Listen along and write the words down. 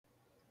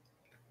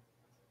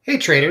Hey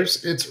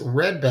traders, it's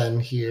Red Ben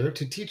here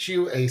to teach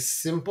you a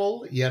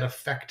simple yet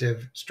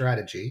effective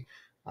strategy.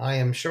 I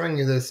am showing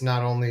you this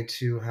not only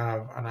to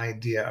have an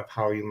idea of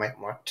how you might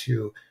want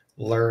to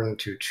learn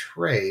to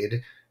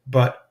trade,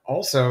 but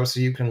also so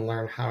you can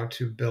learn how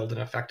to build an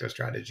effective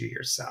strategy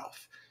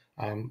yourself.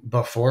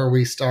 Before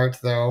we start,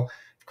 though,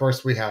 of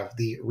course, we have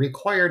the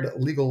required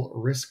legal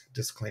risk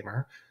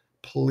disclaimer.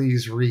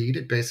 Please read.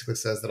 It basically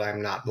says that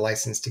I'm not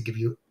licensed to give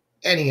you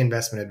any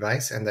investment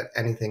advice and that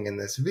anything in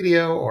this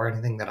video or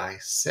anything that I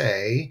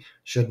say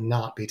should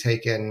not be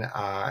taken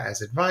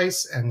as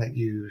advice, and that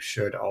you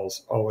should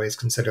always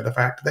consider the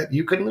fact that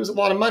you can lose a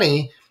lot of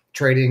money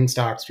trading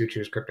stocks,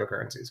 futures,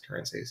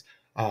 currencies,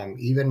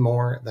 even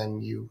more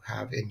than you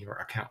have in your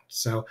account.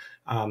 So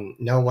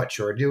know what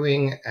you're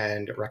doing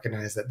and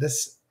recognize that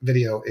this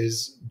video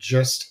is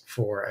just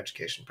for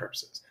education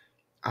purposes.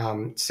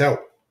 So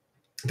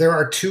there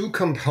are two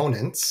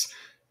components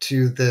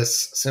to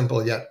this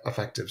simple yet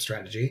effective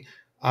strategy.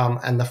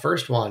 And the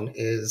first one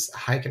is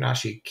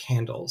Heikin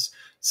candles.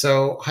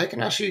 So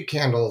Heikin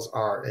candles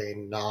are a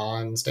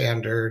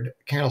non-standard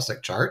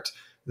candlestick chart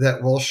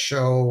that will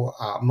show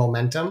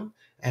momentum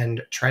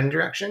and trend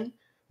direction.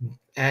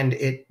 And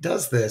it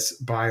does this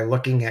by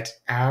looking at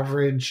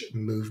average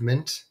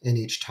movement in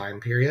each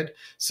time period.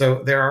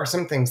 So there are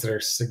some things that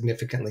are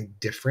significantly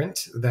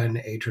different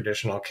than a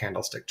traditional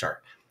candlestick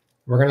chart.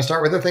 We're going to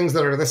start with the things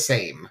that are the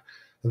same.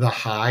 The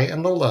high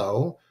and the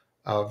low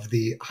of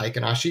the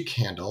Heikin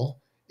candle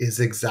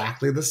is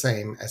exactly the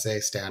same as a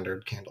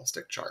standard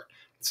candlestick chart.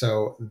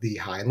 So the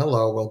high and the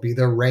low will be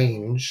the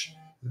range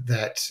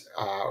that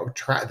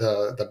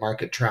the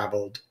market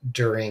traveled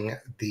during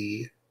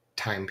the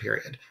time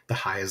period. The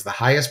high is the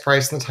highest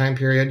price in the time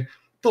period.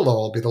 The low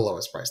will be the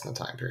lowest price in the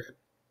time period.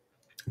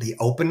 The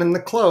open and the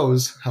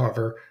close,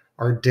 however,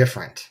 are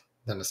different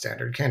than a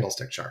standard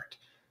candlestick chart.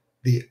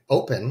 The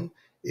open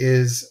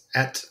is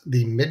at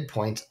the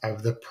midpoint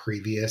of the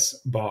previous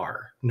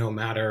bar. No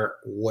matter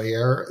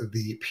where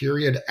the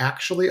period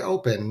actually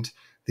opened,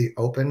 the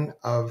open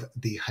of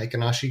the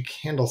Heikin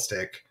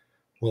candlestick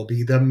will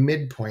be the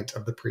midpoint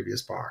of the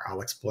previous bar.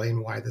 I'll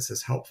explain why this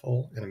is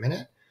helpful in a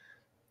minute.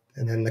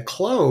 And then the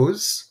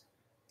close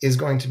is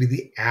going to be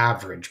the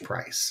average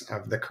price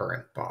of the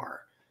current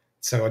bar.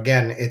 So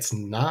again, it's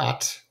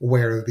not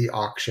where the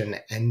auction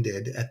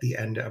ended at the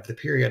end of the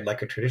period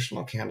like a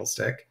traditional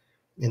candlestick.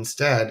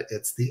 Instead,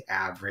 it's the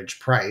average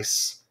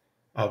price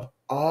of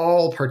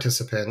all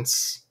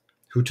participants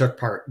who took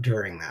part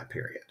during that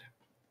period.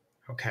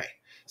 Okay,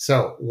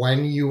 so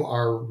when you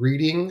are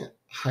reading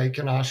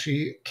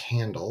Heikin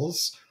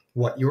candles,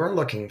 what you are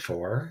looking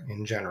for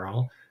in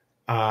general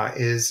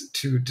is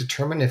to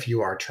determine if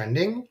you are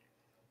trending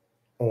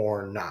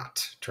or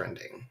not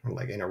trending,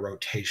 like in a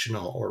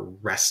rotational or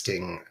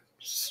resting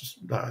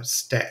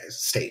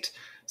state.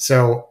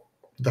 So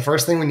the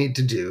first thing we need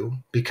to do,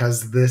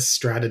 because this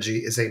strategy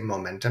is a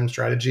momentum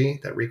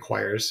strategy that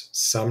requires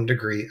some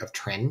degree of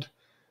trend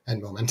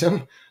and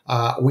momentum,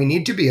 we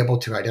need to be able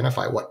to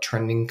identify what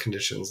trending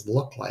conditions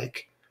look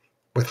like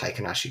with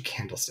Heikin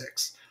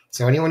candlesticks.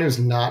 So anyone who's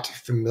not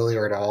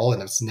familiar at all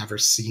and has never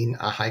seen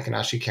a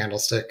Heikin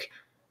candlestick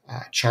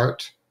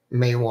chart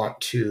may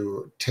want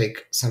to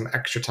take some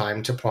extra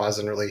time to pause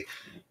and really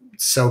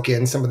soak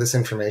in some of this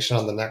information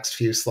on the next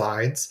few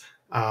slides.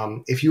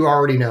 If you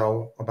already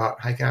know about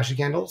Heikin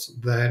candles,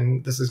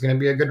 then this is going to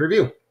be a good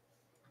review.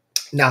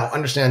 Now,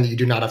 understand that you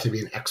do not have to be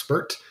an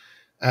expert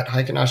at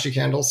Heikin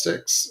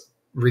candlesticks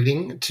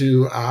reading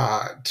to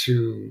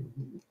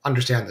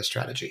understand this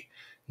strategy.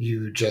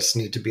 You just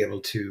need to be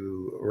able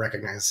to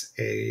recognize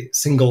a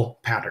single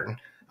pattern.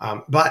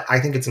 But I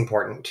think it's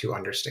important to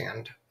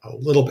understand a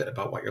little bit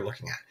about what you're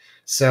looking at.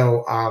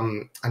 So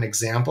an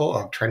example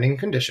of trending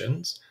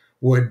conditions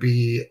would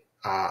be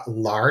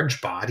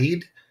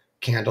large-bodied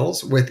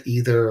candles with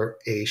either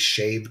a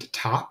shaved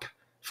top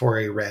for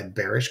a red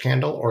bearish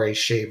candle or a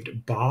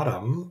shaved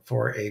bottom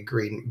for a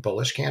green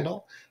bullish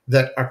candle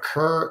that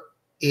occur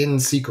in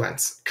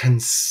sequence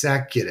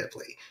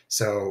consecutively.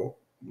 So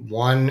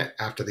one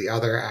after the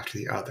other after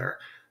the other.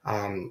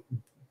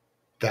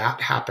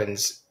 That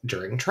happens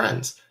during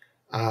trends.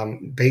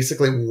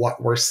 Basically,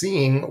 what we're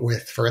seeing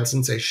with, for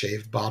instance, a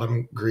shaved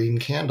bottom green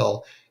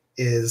candle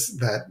is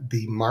that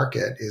the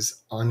market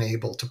is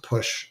unable to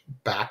push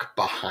back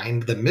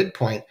behind the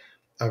midpoint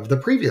of the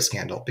previous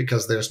candle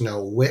because there's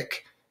no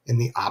wick in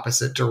the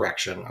opposite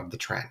direction of the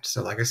trend.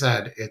 So like I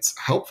said, it's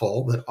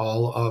helpful that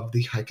all of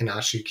the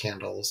Heikin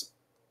candles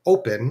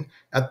open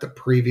at the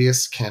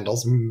previous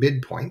candle's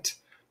midpoint,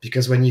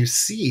 because when you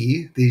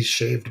see these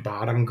shaved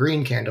bottom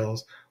green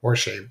candles or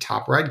shaved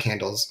top red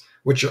candles,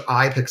 which your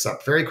eye picks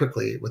up very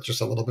quickly with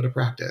just a little bit of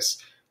practice,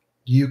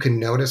 you can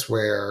notice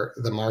where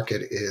the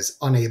market is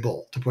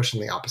unable to push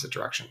in the opposite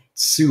direction.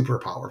 Super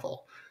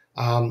powerful.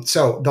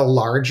 So the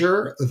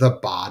larger the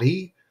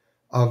body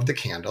of the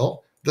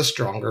candle, the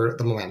stronger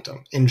the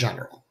momentum in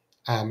general.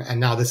 And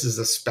now this is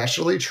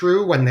especially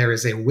true when there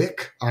is a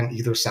wick on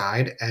either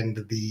side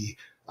and the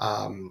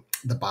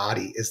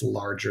body is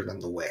larger than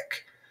the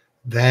wick.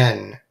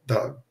 then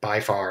by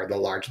far the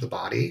larger the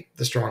body,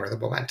 the stronger the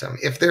momentum.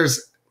 If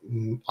there's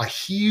a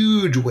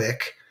huge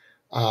wick,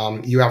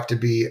 you have to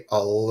be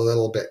a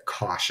little bit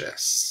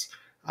cautious.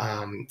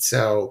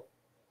 So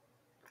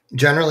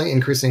generally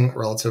increasing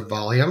relative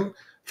volume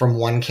from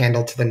one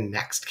candle to the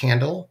next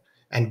candle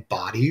and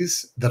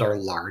bodies that are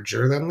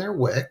larger than their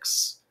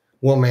wicks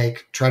will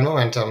make trend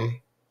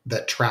momentum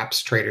that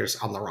traps traders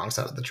on the wrong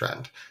side of the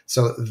trend.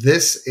 So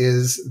this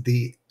is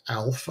the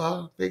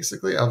alpha,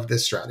 basically, of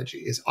this strategy,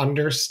 is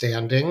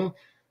understanding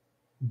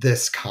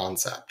this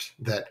concept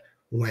that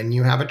when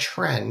you have a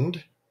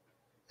trend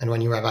and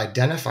when you have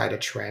identified a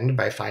trend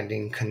by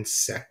finding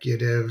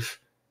consecutive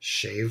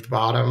shaved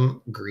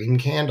bottom green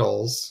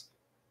candles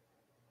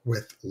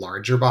with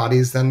larger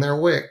bodies than their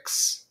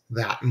wicks,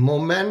 that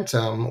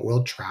momentum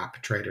will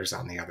trap traders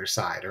on the other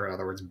side, or in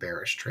other words,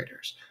 bearish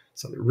traders.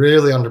 So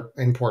really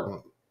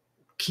important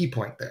key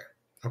point there.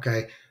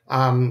 Okay.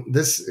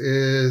 This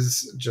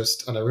is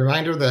just a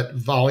reminder that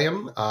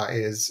volume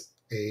is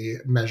a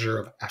measure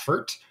of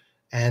effort,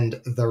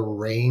 and the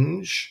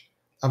range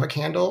of a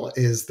candle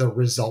is the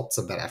results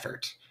of that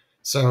effort.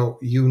 So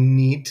you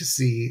need to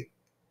see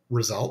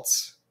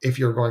results if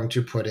you're going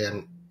to put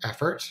in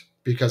effort,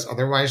 because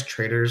otherwise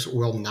traders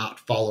will not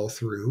follow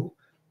through.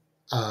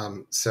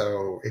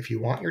 So if you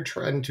want your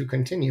trend to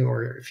continue,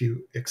 or if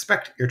you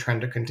expect your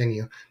trend to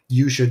continue,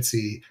 you should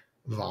see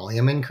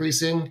volume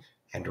increasing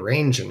and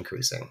range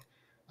increasing.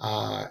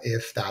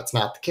 If that's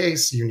not the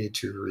case, you need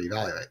to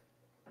reevaluate.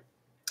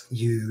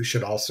 You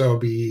should also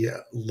be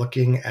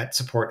looking at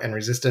support and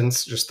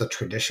resistance, just the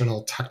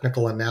traditional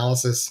technical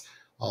analysis.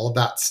 All of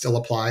that still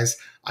applies.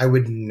 I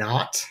would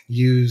not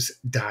use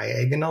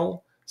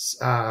diagonal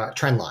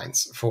trend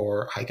lines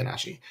for Heikin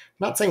Ashi. I'm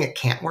not saying it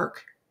can't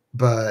work,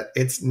 but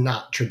it's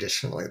not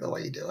traditionally the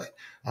way you do it.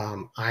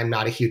 I'm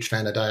not a huge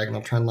fan of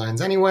diagonal trend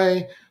lines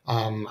anyway.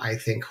 I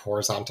think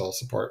horizontal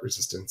support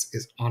resistance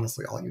is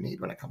honestly all you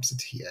need when it comes to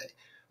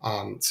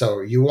TA.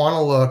 So you want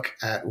to look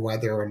at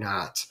whether or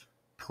not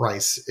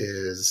price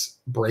is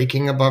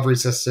breaking above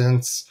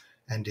resistance,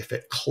 and if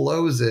it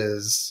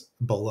closes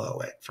below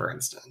it, for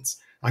instance.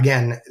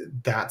 Again,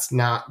 that's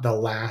not the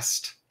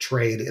last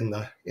trade in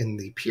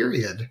the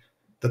period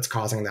that's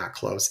causing that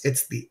close.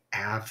 It's the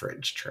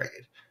average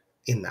trade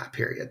in that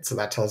period. So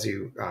that tells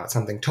you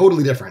something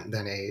totally different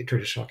than a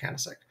traditional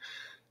candlestick.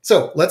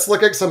 So let's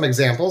look at some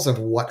examples of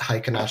what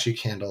Heikin Ashi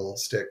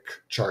candlestick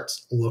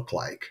charts look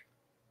like.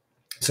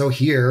 So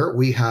here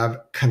we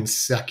have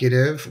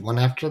consecutive, one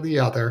after the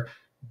other,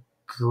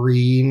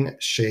 green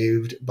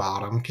shaved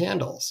bottom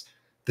candles.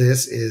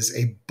 This is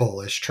a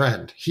bullish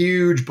trend,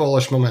 huge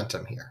bullish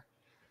momentum here.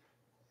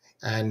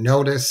 And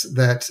notice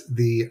that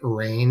the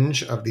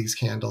range of these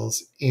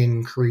candles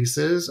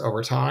increases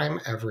over time.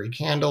 Every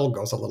candle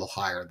goes a little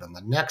higher than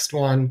the next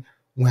one.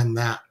 When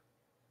that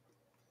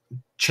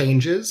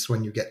changes,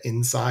 when you get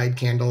inside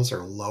candles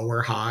or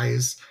lower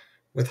highs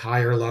with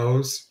higher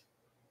lows,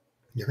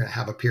 you're going to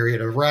have a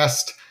period of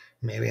rest,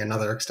 maybe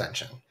another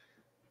extension.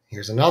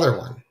 Here's another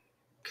one.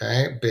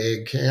 Okay,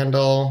 big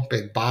candle,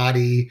 big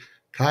body,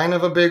 kind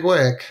of a big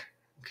wick.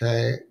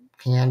 Okay,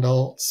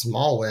 candle,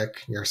 small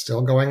wick, you're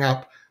still going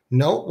up.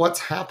 Note what's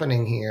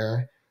happening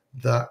here.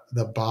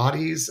 The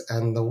bodies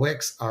and the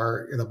wicks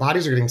the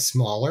bodies are getting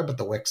smaller, but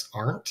the wicks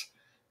aren't.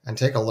 And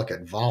take a look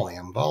at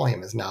volume.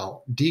 Volume is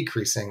now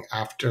decreasing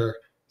after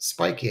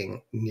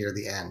spiking near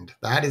the end.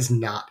 That's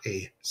not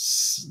a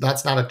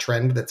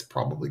trend that's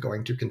probably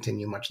going to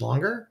continue much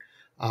longer.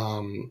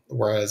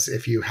 Whereas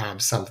if you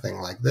have something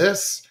like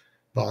this,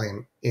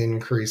 volume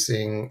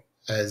increasing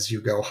as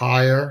you go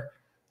higher,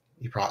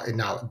 you probably,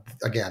 now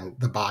again,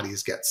 the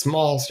bodies get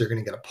small, so you're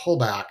going to get a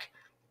pullback,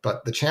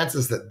 but the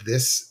chances that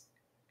this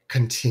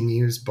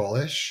continues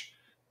bullish,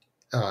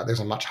 there's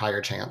a much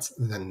higher chance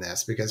than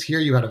this, because here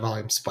you had a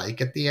volume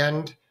spike at the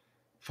end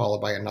followed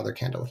by another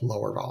candle with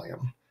lower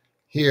volume.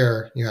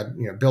 Here you had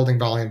building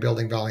volume.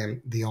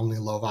 The only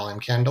low volume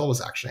candle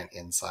was actually an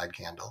inside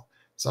candle.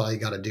 So all you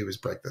got to do is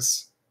break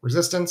this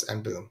resistance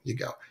and boom, you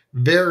go.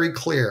 Very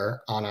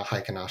clear on a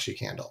Heikin Ashi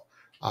candle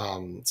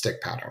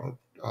stick pattern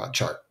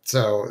chart.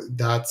 So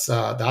that's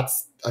an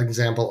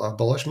example of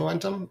bullish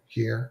momentum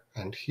here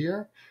and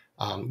here.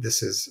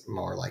 This is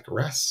more like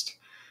rest.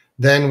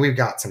 Then we've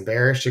got some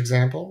bearish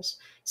examples.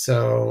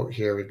 So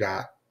here we've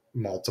got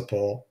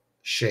multiple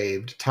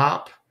shaved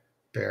top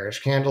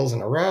bearish candles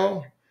in a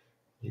row.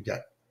 You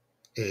get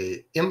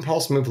a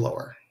impulse move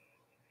lower.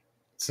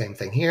 Same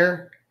thing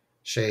here.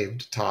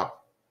 Shaved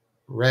top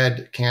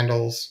red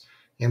candles,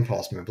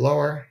 impulse move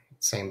lower.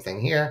 Same thing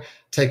here.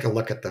 Take a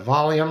look at the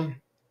volume.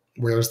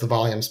 Where's the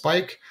volume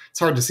spike? It's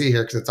hard to see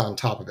here because it's on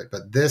top of it,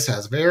 but this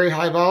has very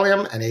high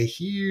volume and a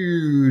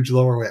huge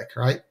lower wick,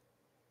 right?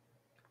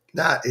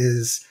 That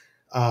is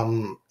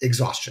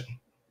exhaustion.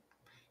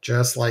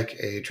 Just like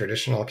a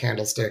traditional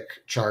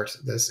candlestick chart,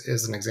 this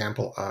is an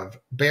example of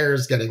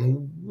bears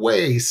getting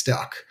way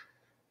stuck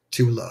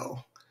too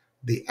low.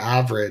 The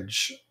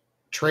average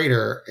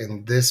trader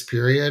in this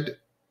period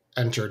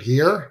entered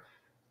here,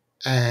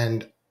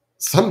 and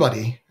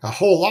somebody, a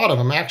whole lot of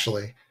them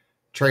actually,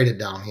 traded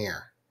down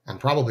here and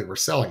probably were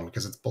selling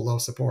because it's below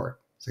support.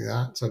 See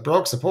that? So it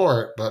broke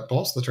support, but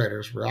most of the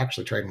traders were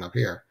actually trading up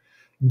here.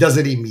 Does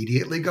it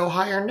immediately go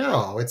higher?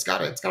 No, it's got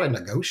to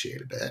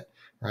negotiate a bit,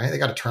 right? They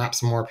got to trap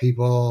some more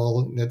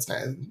people. It's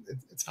not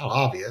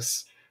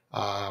obvious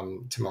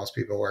to most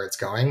people where it's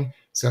going,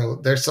 so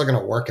they're still going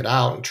to work it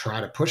out and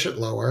try to push it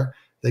lower.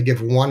 They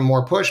give one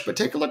more push, but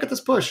take a look at this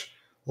push,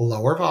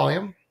 lower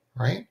volume,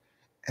 right?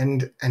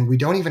 And we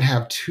don't even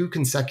have two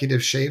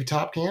consecutive shave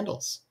top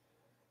candles.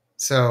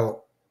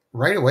 So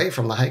right away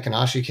from the Heikin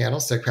Ashi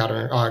candlestick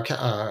pattern,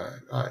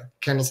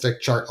 candlestick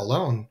chart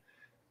alone,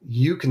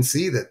 you can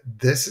see that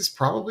this is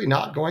probably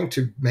not going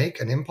to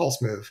make an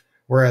impulse move,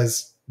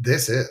 whereas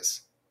this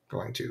is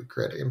going to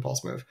create an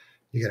impulse move.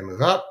 You get to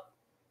move up,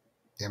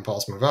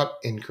 impulse move up,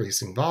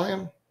 increasing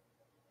volume,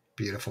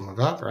 beautiful move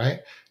up, right?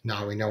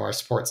 Now we know our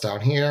support's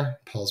down here,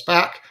 pulls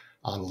back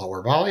on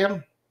lower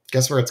volume.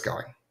 Guess where it's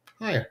going?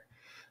 Higher.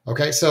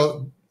 Okay,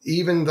 so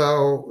even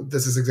though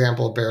this is an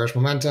example of bearish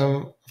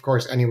momentum, of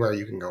course, anywhere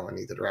you can go in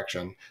either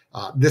direction.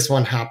 This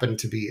one happened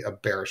to be a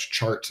bearish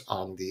chart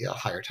on the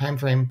higher time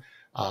frame,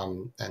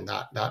 and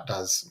that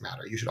does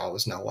matter. You should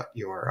always know what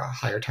your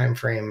higher time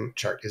frame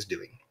chart is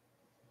doing.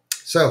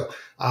 So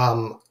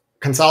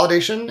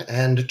consolidation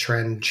and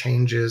trend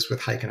changes with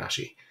Heikin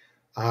Ashi.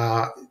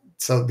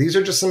 So these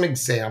are just some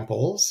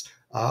examples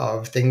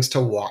of things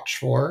to watch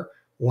for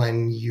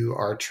when you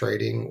are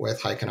trading with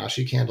Heikin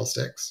Ashi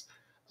candlesticks.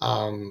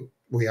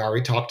 We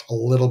already talked a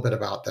little bit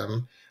about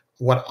them.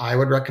 What I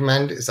would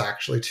recommend is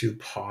actually to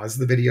pause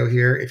the video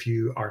here if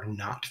you are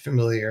not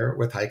familiar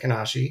with Heikin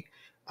Ashi,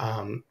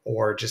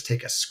 or just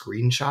take a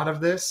screenshot of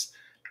this,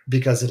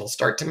 because it'll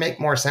start to make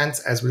more sense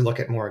as we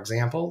look at more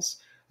examples.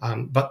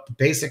 But the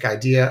basic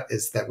idea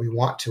is that we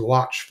want to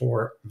watch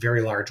for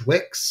very large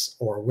wicks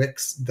or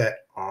wicks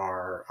that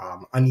are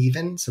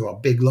uneven. So a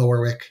big lower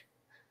wick,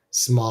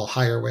 small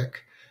higher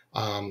wick.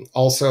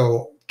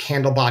 Also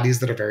candle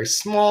bodies that are very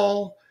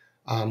small,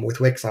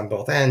 with wicks on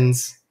both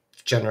ends,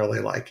 generally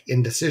like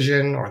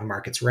indecision or the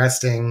market's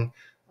resting.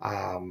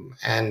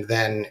 And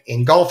then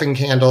engulfing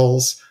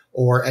candles,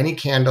 or any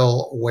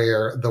candle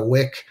where the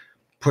wick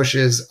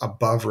pushes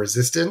above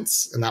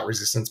resistance, and that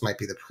resistance might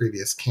be the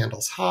previous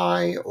candle's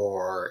high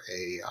or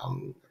a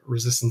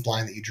resistance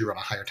line that you drew on a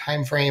higher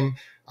time frame.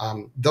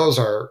 Those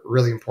are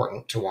really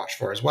important to watch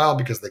for as well,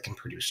 because they can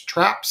produce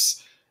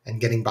traps, and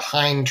getting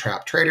behind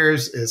trap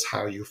traders is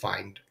how you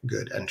find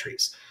good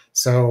entries.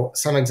 So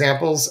some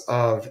examples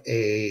of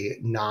a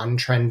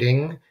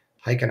non-trending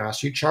Heikin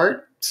Ashi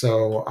chart.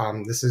 So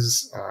this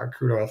is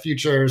crude oil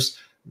futures.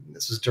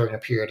 This was during a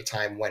period of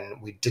time when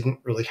we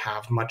didn't really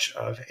have much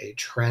of a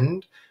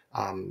trend.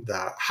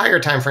 The higher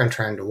time frame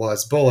trend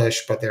was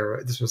bullish, but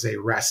this was a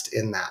rest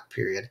in that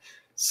period.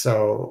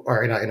 So,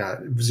 or in a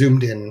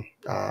zoomed in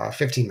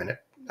 15-minute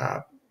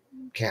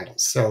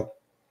candles. So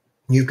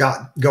you've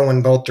got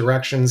going both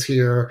directions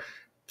here,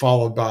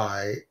 followed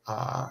by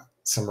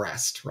some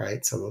rest,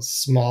 right? So those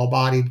small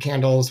bodied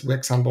candles,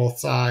 wicks on both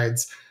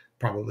sides,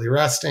 probably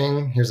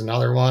resting. Here's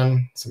another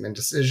one, some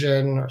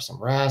indecision or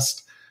some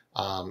rest,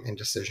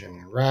 indecision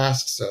and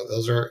rest. So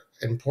those are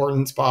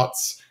important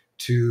spots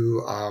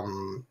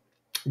to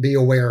be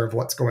aware of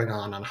what's going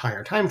on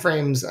higher time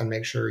frames, and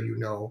make sure you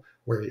know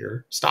where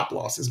your stop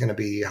loss is going to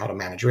be, how to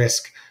manage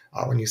risk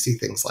when you see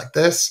things like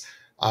this.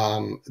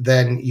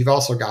 Then you've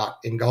also got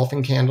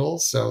engulfing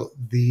candles. So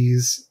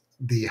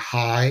the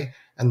high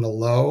and the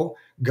low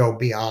go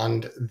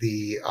beyond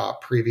the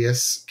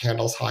previous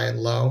candle's high and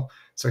low.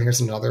 So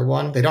here's another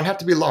one. They don't have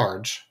to be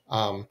large.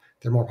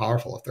 They're more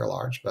powerful if they're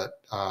large, but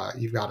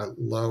you've got a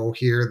low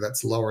here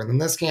that's lower than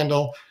this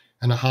candle,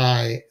 and a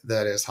high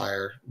that is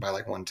higher by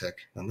like one tick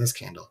than this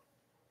candle.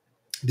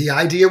 The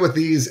idea with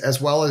these, as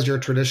well as your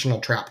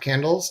traditional trap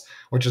candles,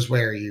 which is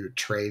where you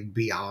trade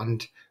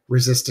beyond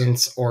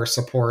resistance or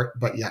support,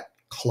 but yet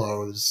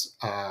close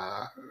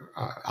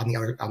on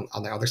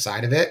the other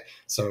side of it.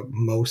 So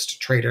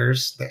most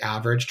traders, the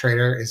average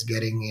trader, is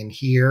getting in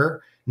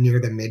here near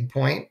the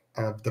midpoint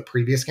of the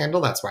previous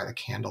candle. That's why the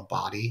candle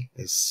body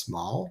is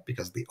small,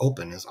 because the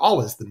open is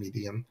always the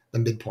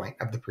midpoint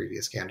of the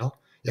previous candle.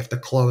 If the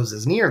close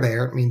is near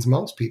there, it means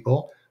most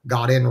people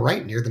got in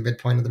right near the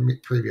midpoint of the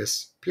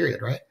previous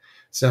period, right?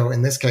 So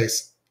in this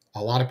case,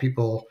 a lot of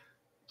people,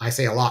 I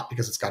say a lot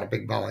because it's got a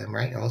big volume,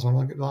 right? You always want to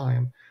look at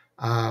volume.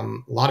 A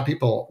lot of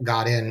people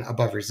got in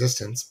above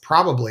resistance,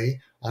 probably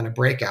on a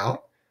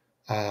breakout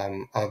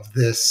of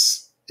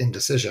this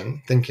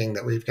indecision, thinking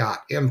that we've got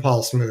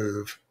impulse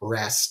move,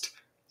 rest,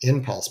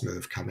 impulse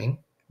move coming.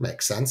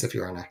 Makes sense if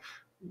you're on a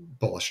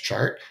bullish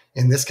chart.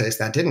 In this case,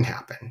 that didn't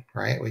happen,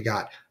 right? We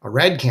got a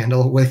red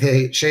candle with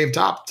a shaved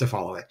top to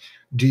follow it.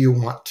 Do you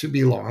want to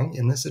be long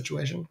in this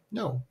situation?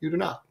 No, you do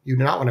not. You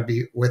do not want to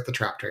be with the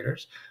trap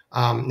traders.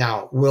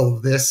 Now, will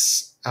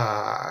this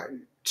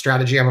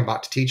strategy I'm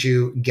about to teach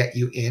you get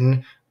you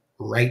in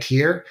right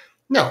here?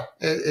 No,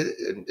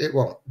 it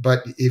won't.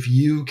 But if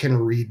you can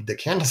read the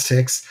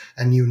candlesticks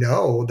and you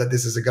know that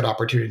this is a good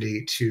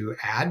opportunity to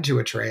add to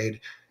a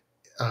trade,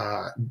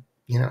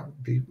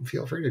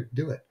 feel free to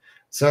do it.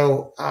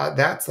 So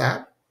that's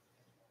that.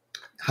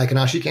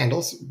 Heikin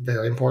candles,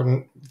 very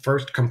important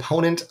first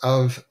component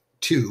of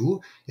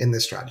two in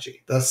this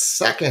strategy. The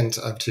second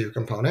of two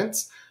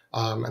components,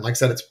 and like I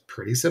said, it's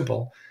pretty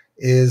simple,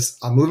 is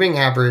a moving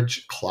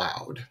average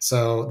cloud.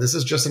 So this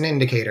is just an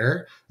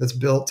indicator that's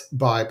built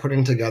by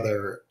putting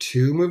together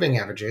two moving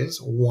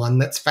averages, one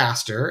that's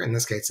faster, in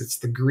this case it's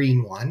the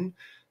green one,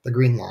 the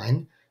green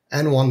line,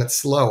 and one that's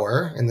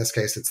slower, in this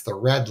case it's the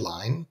red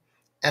line,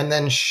 and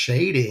then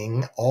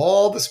shading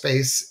all the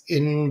space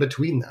in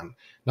between them.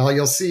 Now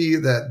you'll see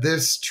that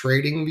this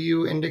trading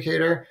view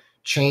indicator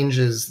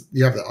changes,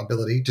 you have the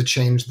ability to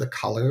change the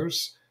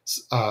colors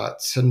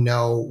to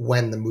know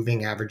when the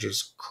moving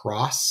averages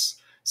cross.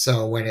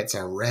 So when it's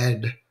a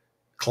red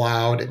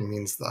cloud, it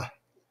means the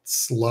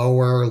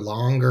slower,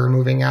 longer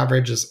moving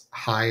average is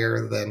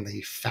higher than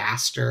the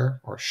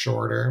faster or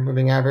shorter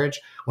moving average.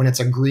 When it's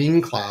a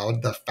green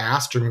cloud, the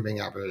faster moving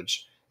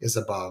average is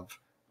above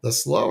the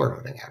slower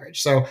moving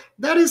average. So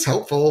that is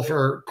helpful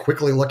for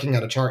quickly looking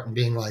at a chart and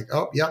being like,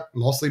 oh, yep,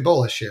 mostly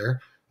bullish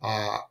here.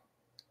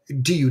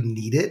 Do you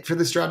need it for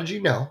the strategy?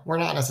 No, we're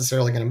not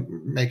necessarily going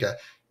to make a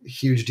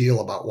huge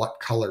deal about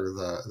what color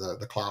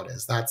the cloud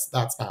is. That's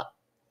not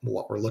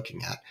what we're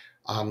looking at.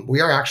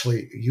 We are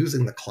actually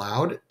using the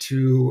cloud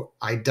to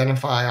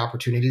identify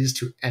opportunities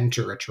to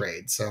enter a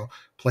trade. So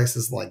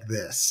places like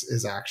this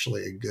is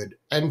actually a good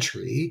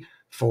entry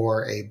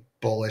for a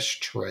bullish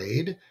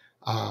trade,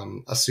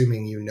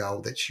 assuming you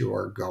know that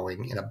you're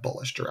going in a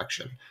bullish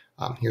direction.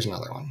 Here's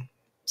another one.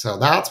 So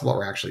that's what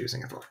we're actually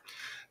using it for.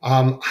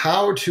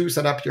 How to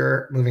set up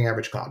your moving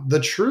average cloud.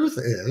 The truth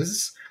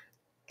is,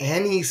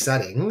 any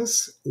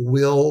settings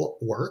will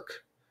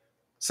work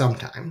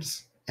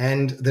sometimes,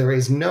 and there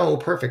is no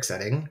perfect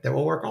setting that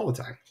will work all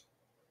the time.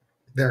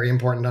 Very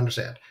important to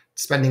understand.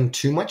 Spending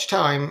too much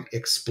time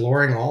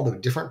exploring all the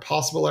different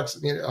possible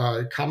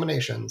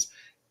combinations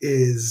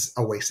is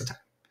a waste of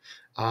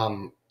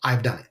time.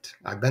 I've done it.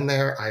 I've been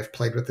there. I've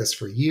played with this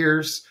for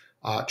years.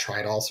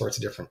 Tried all sorts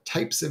of different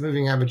types of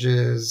moving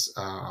averages,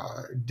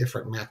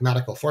 different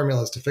mathematical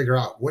formulas to figure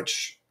out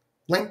which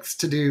lengths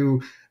to do.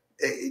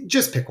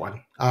 Just pick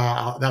one.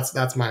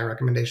 That's my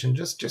recommendation.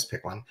 Just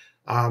pick one.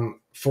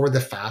 For the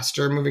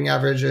faster moving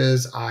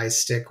averages, I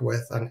stick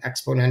with an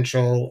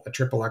exponential, a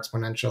triple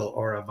exponential,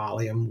 or a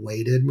volume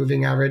weighted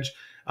moving average.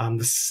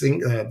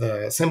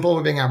 The simple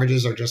moving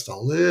averages are just a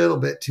little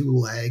bit too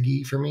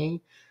laggy for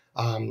me.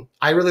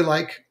 I really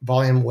like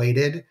volume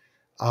weighted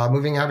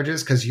moving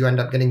averages because you end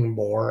up getting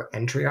more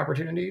entry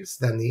opportunities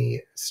than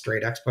the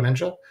straight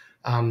exponential.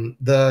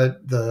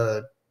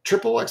 The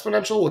triple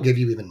exponential will give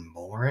you even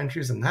more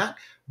entries than that,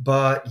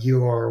 but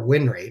your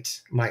win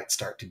rate might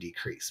start to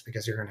decrease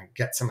because you're going to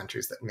get some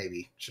entries that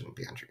maybe shouldn't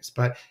be entries.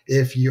 But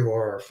if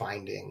you're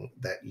finding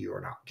that you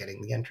are not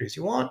getting the entries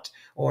you want,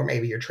 or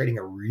maybe you're trading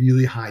a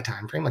really high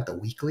time frame like the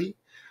weekly,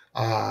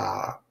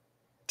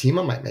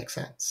 TEMA might make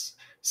sense.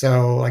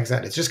 So like I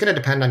said, it's just going to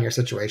depend on your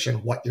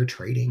situation, what you're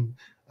trading,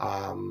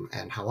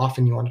 and how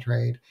often you want to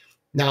trade.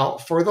 Now,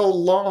 for the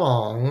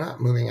long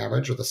moving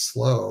average or the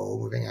slow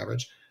moving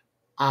average,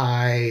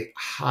 I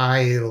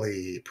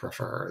highly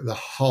prefer the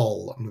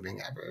Hull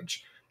moving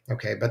average.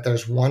 Okay, but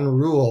there's one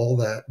rule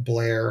that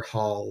Blair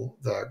Hull,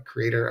 the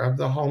creator of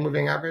the Hull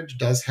moving average,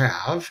 does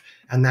have,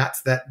 and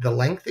that's that the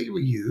length that you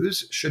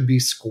use should be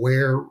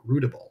square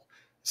rootable.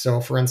 So,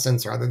 for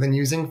instance, rather than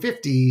using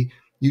 50,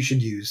 you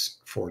should use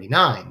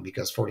 49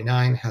 because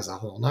 49 has a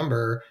whole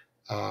number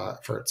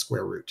for its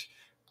square root.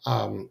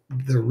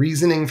 The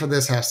reasoning for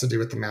this has to do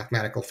with the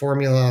mathematical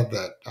formula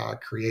that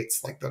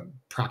creates like the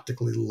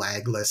practically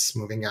lagless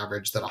moving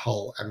average that a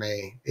Hull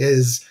MA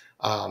is.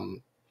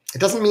 It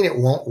doesn't mean it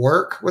won't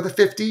work with a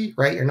 50,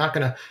 right? It's not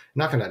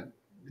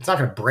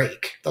gonna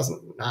break. It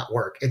doesn't not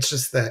work. It's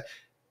just that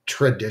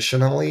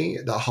traditionally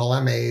the Hull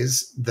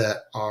MAs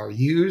that are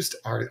used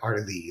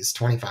are these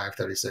 25,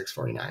 36,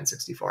 49,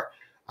 64.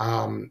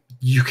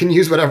 You can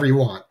use whatever you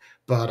want,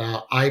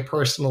 but I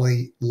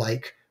personally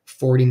like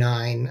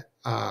 49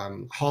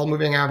 Hull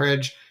moving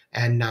average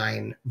and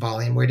 9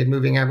 volume weighted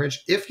moving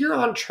average. If you're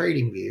on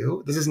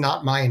TradingView, this is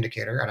not my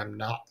indicator and I'm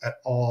not at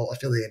all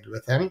affiliated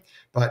with them,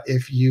 but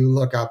if you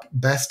look up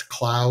best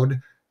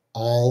cloud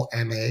all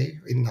MA,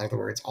 in other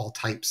words, all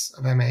types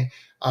of MA,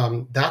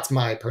 that's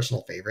my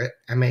personal favorite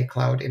MA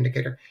cloud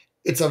indicator.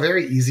 It's a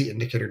very easy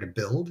indicator to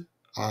build.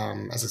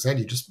 As I said,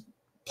 you just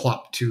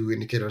plop 2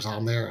 indicators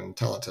on there and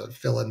tell it to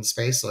fill in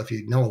space. So if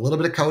you know a little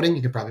bit of coding,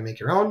 you can probably make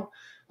your own.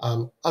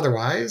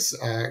 Otherwise,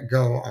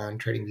 go on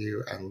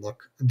TradingView and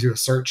do a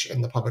search in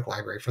the public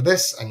library for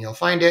this, and you'll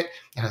find it.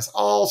 It has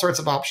all sorts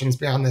of options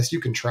beyond this. You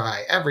can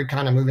try every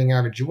kind of moving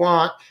average you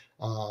want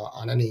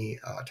on any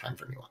time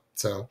frame you want.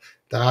 So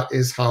that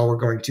is how we're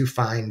going to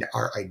find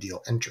our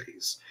ideal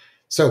entries.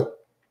 So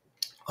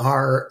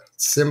our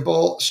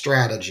simple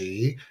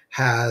strategy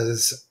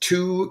has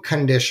 2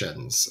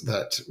 conditions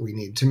that we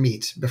need to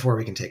meet before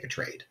we can take a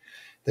trade.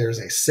 There's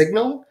a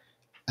signal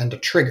and a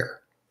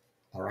trigger.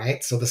 All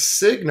right, so the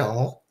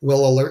signal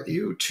will alert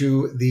you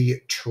to the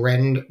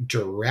trend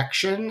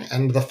direction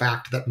and the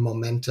fact that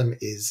momentum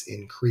is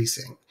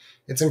increasing.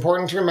 It's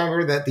important to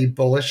remember that the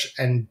bullish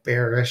and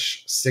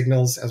bearish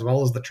signals, as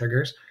well as the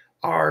triggers,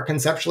 are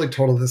conceptually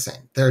totally the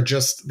same. They're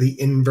just the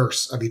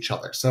inverse of each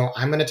other. So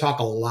I'm going to talk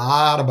a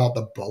lot about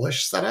the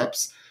bullish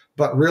setups,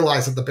 but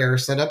realize that the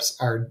bearish setups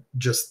are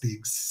just the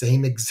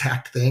same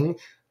exact thing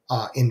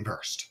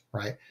inversed,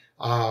 right?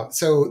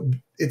 So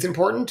it's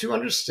important to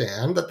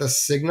understand that the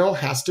signal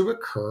has to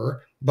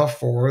occur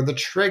before the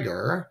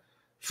trigger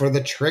for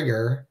the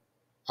trigger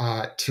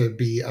to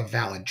be a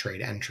valid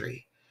trade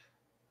entry.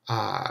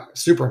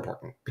 Super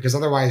important, because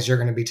otherwise you're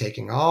going to be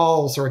taking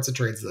all sorts of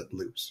trades that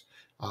lose.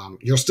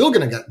 You're still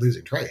going to get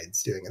losing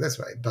trades doing it this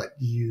way, but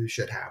you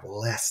should have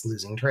less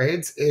losing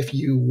trades if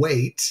you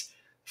wait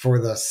for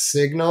the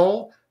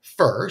signal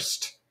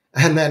first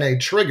and then a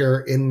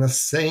trigger in the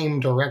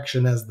same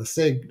direction as the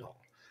signal.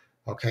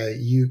 Okay,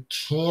 you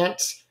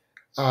can't,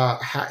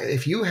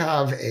 if you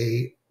have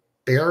a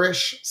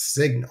bearish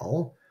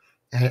signal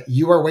and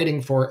you are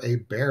waiting for a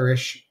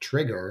bearish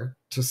trigger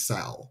to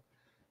sell,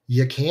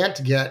 you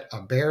can't get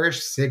a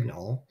bearish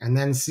signal and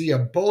then see a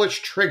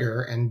bullish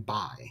trigger and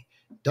buy.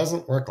 It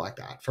doesn't work like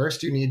that.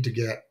 First, you need to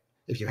get,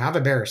 if you have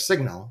a bearish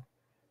signal,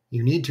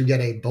 you need to get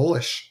a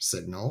bullish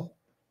signal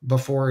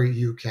before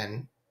you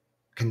can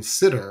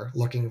consider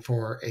looking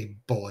for a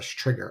bullish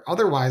trigger.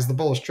 Otherwise, the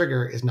bullish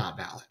trigger is not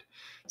valid.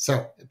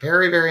 So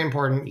very, very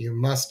important. You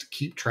must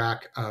keep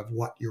track of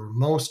what your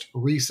most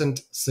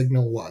recent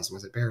signal was.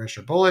 Was it bearish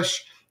or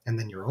bullish? And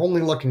then you're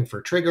only looking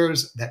for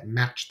triggers that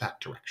match that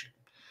direction.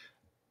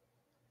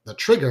 The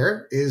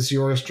trigger is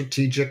your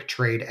strategic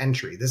trade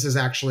entry. This is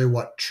actually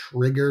what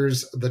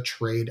triggers the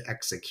trade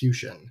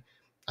execution.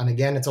 And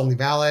again, it's only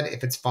valid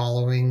if it's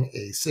following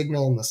a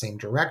signal in the same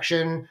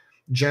direction.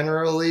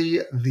 Generally,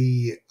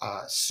 the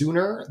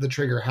sooner the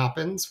trigger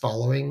happens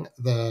following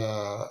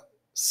the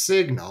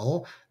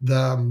signal,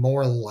 the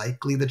more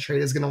likely the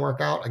trade is going to work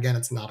out. Again,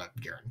 it's not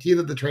a guarantee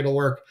that the trade will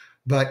work,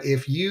 but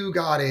if you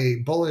got a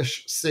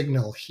bullish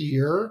signal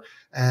here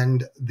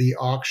and the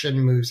auction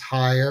moves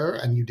higher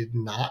and you did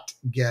not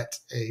get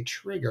a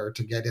trigger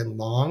to get in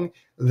long,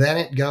 then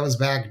it goes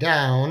back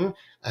down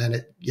and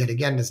it yet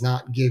again does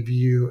not give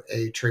you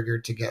a trigger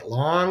to get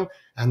long,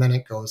 and then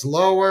it goes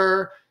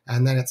lower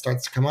and then it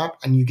starts to come up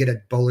and you get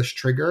a bullish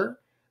trigger.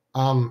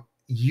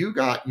 You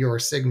got your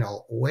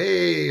signal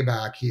way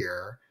back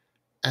here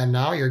and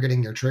now you're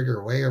getting your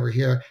trigger way over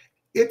here.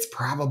 It's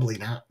probably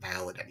not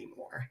valid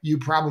anymore. You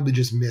probably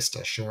just missed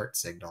a short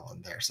signal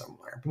in there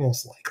somewhere,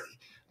 most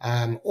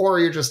likely. Or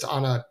you're just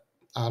on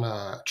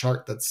a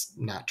chart that's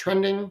not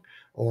trending,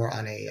 or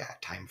on a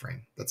time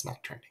frame that's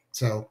not trending.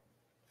 So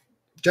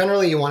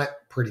generally, you want it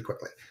pretty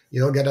quickly.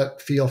 You'll get a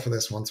feel for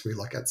this once we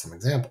look at some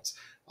examples.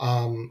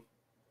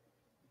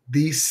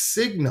 The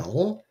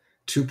signal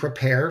to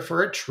prepare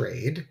for a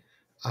trade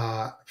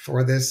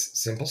for this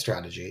simple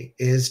strategy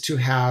is to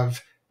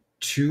have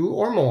 2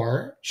 or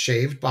more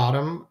shaved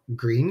bottom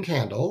green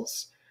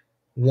candles,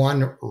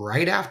 one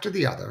right after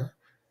the other,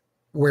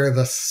 where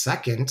the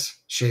second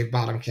shaved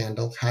bottom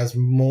candle has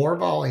more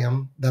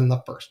volume than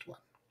the first one.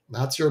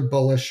 That's your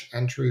bullish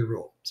entry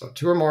rule. So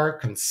 2 or more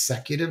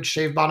consecutive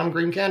shaved bottom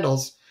green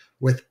candles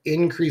with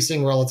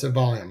increasing relative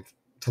volume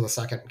to the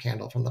second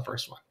candle from the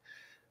first one.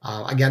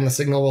 Again, the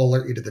signal will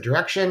alert you to the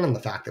direction and the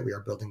fact that we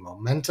are building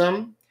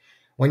momentum.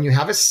 When you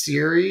have a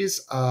series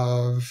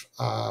of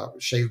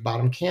shaved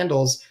bottom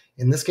candles,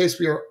 in this case,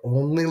 we are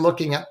only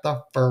looking at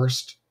the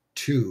first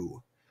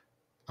 2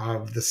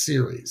 of the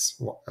series.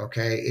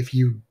 Okay, if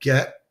you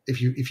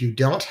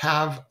don't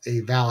have a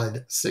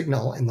valid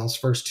signal in those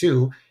first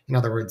 2, in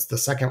other words, the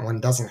second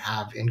one doesn't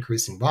have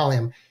increasing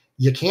volume,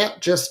 you can't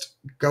just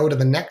go to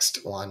the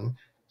next one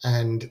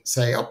and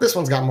say, oh, this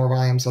one's got more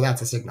volume, so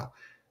that's a signal.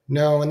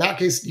 No, in that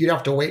case, you'd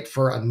have to wait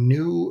for a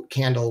new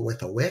candle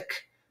with a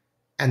wick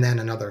and then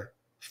another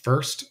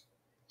first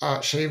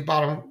shaved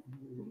bottom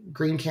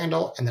green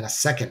candle and then a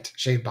second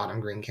shaved bottom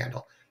green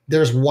candle.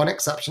 There's one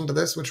exception to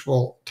this, which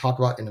we'll talk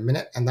about in a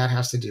minute, and that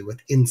has to do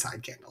with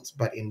inside candles.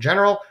 But in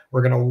general,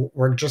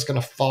 we're just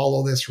gonna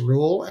follow this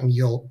rule, and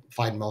you'll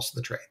find most of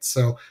the trades.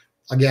 So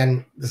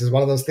again, this is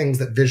one of those things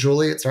that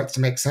visually it starts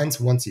to make sense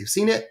once you've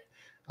seen it.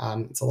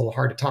 It's a little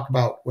hard to talk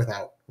about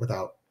without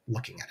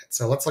looking at it.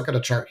 So let's look at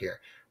a chart here.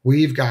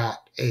 We've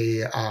got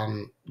a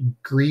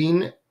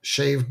green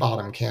shaved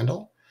bottom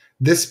candle.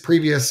 This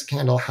previous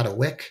candle had a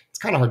wick. It's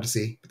kind of hard to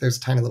see, but there's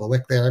a tiny little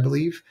wick there, I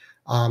believe.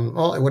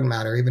 Well, it wouldn't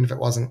matter even if it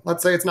wasn't.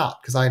 Let's say it's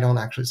not, because I don't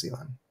actually see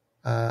one.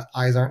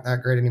 Eyes aren't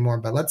that great anymore,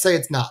 but let's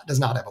say does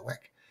not have a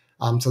wick.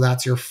 So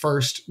that's your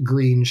first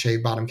green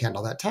shaved bottom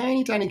candle, that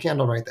tiny, tiny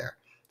candle right there.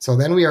 So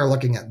then we are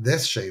looking at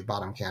this shaved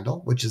bottom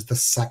candle, which is the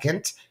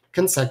second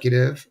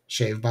consecutive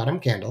shaved bottom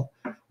candle.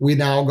 We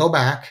now go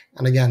back,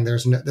 and again,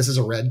 this is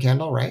a red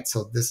candle, right?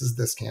 So this is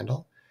this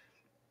candle.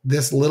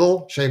 This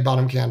little shaved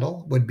bottom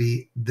candle would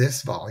be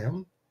this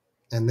volume,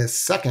 and this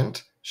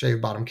second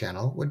shaved bottom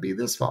candle would be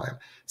this volume.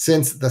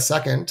 Since the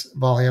second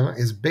volume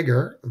is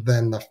bigger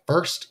than the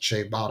first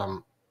shaved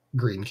bottom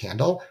green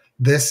candle,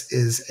 this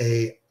is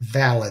a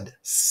valid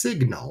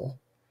signal.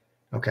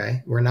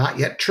 Okay, we're not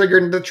yet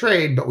triggered into the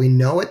trade, but we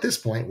know at this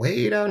point,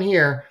 way down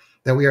here,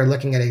 that we are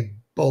looking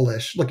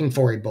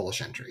for a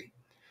bullish entry.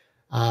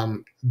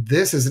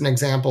 This is an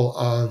example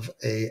of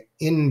a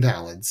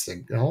invalid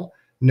signal.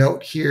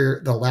 Note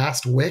here, the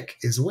last wick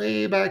is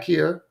way back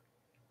here.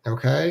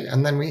 Okay,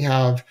 and then we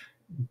have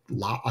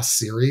a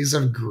series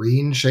of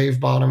green shave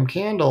bottom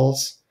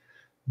candles,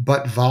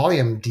 but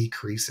volume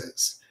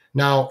decreases.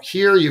 Now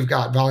here you've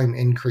got volume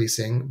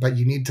increasing, but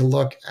you need to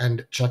look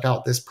and check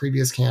out this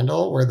previous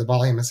candle where the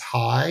volume is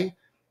high.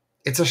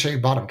 It's a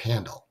shave bottom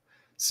candle.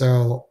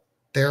 So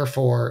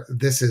therefore,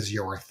 this is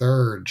your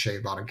third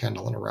shave bottom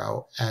candle in a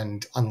row.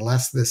 And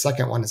unless the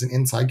second one is an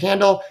inside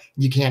candle,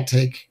 you can't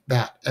take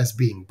that as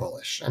being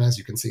bullish. And as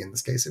you can see in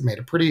this case, it made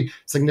a pretty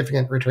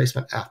significant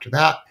retracement after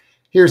that.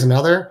 Here's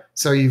another.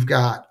 So you've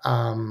got,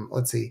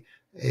 let's see,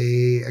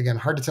 again,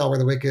 hard to tell where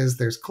the wick is.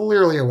 There's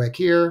clearly a wick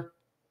here.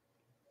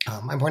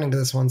 I'm pointing to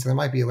this one, so there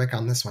might be a wick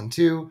on this one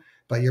too,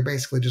 but you're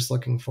basically just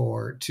looking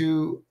for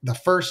the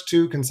first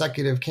two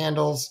consecutive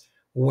candles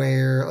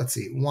where, let's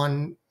see,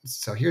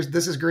 so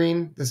this is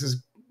green, this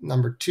is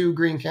number 2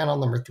 green candle,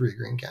 number 3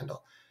 green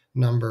candle.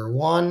 Number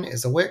 1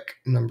 is a wick,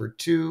 number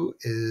 2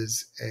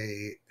 is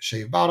a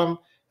shave bottom,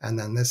 and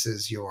then this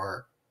is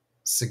your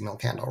signal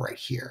candle right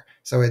here.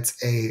 So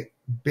it's a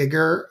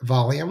bigger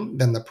volume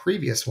than the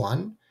previous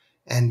one,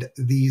 and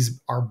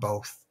these are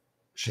both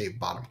shave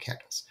bottom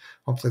candles.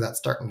 Hopefully that's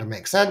starting to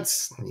make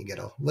sense. And you get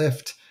a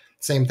lift.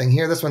 Same thing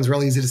here. This one's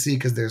real easy to see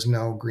because there's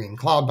no green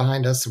cloud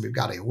behind us. So we've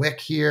got a wick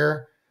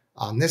here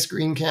on this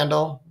green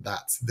candle.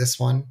 That's this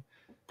one.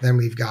 Then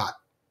we've got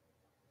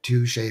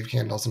 2 shave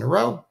candles in a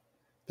row.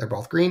 They're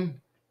both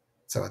green.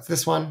 So it's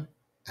this one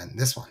and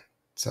this one.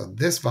 So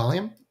this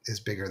volume is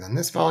bigger than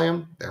this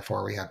volume.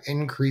 Therefore, we have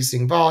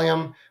increasing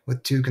volume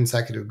with 2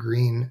 consecutive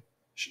green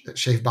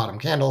shave bottom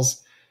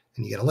candles,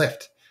 and you get a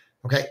lift.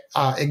 Okay,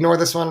 ignore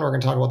this one. We're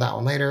going to talk about that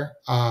one later.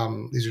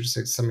 These are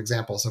just some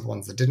examples of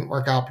ones that didn't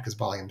work out because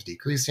volume's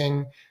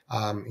decreasing.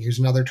 Here's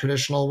another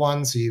traditional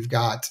one. So you've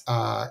got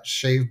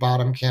shave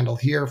bottom candle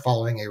here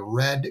following a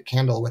red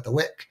candle with a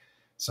wick.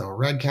 So a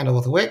red candle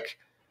with a wick,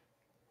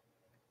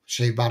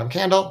 shave bottom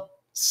candle.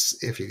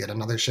 If you get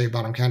another shave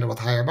bottom candle with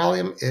higher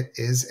volume, it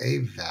is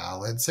a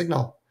valid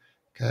signal.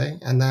 Okay,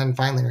 and then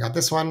finally we got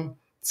this one.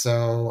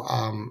 So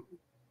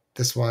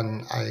this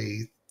one, I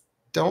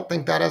don't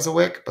think that has a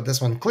wick, but this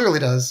one clearly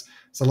does.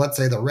 So let's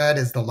say the red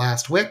is the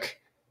last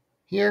wick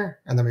here,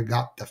 and then we've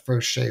got the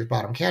first shave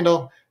bottom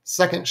candle.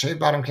 Second shave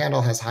bottom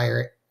candle has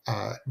higher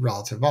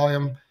relative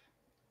volume.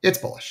 It's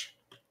bullish.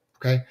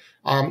 Okay.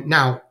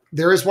 Now,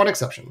 there is one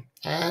exception,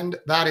 and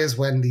that is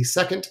when the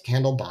second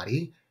candle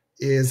body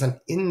is an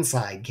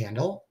inside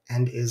candle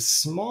and is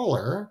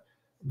smaller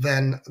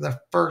than the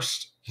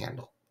first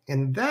candle.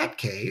 In that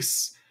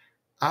case,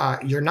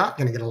 you're not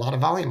going to get a lot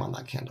of volume on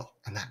that candle.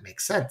 And that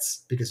makes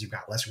sense because you've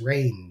got less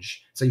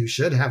range. So you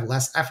should have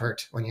less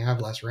effort when you have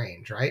less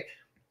range, right?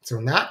 So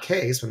in that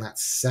case, when that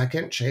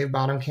second shave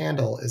bottom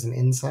candle is an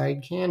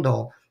inside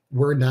candle,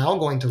 we're now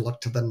going to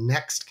look to the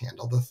next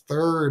candle, the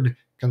third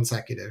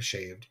consecutive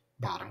shaved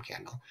bottom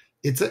candle.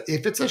 If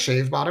it's a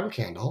shave bottom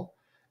candle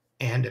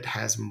and it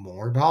has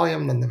more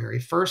volume than the very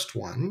first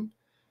one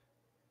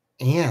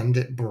and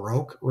it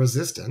broke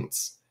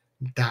resistance,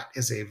 that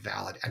is a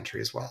valid entry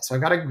as well. So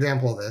I've got an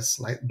example of this,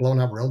 like blown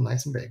up real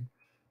nice and big.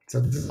 So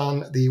this is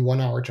on the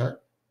 1 hour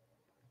chart.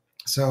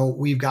 So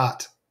we've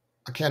got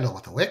a candle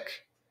with a wick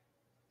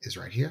is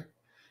right here.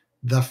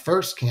 The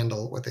first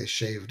candle with a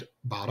shaved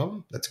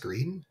bottom that's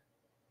green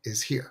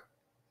is here.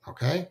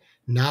 Okay.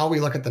 Now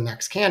we look at the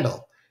next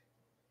candle.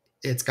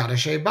 It's got a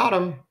shaved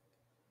bottom,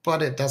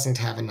 but it doesn't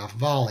have enough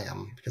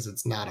volume because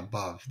it's not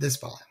above this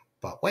volume.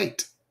 But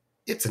wait,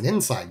 it's an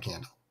inside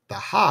candle. The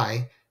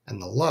high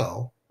and the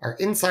low are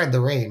inside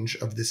the range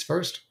of this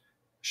first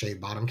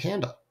shave bottom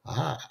candle.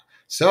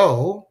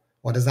 So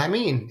what does that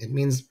mean? It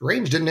means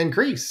range didn't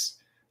increase.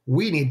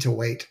 We need to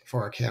wait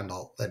for a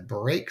candle that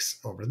breaks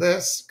over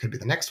this, could be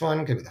the next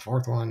one, could be the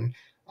fourth one,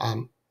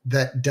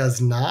 that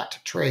does not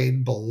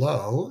trade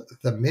below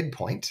the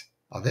midpoint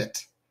of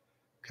it.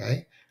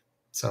 Okay,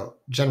 so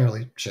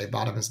generally shave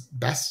bottom is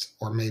best,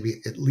 or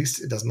maybe at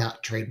least it does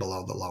not trade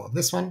below the low of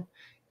this one.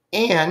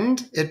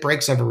 And it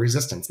breaks over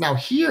resistance. Now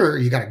here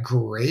you got a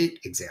great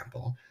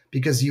example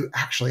because you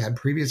actually had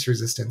previous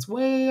resistance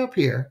way up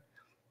here.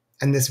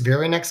 And this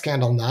very next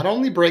candle not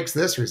only breaks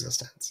this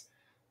resistance,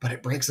 but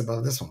it breaks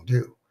above this one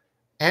too.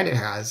 And it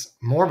has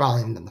more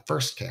volume than the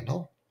first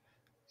candle.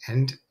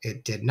 And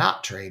it did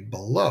not trade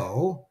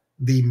below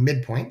the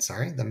midpoint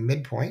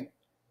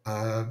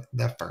of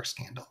the first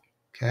candle.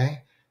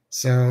 Okay.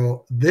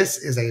 So this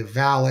is a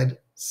valid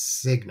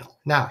signal.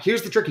 Now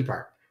here's the tricky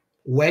part.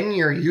 When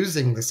you're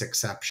using this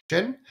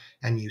exception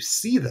and you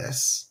see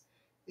this,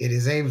 it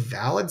is a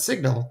valid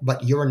signal,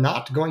 but you're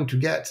not going to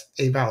get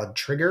a valid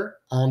trigger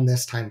on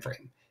this time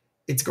frame.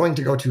 It's going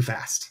to go too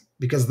fast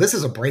because this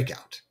is a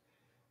breakout.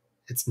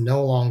 It's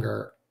no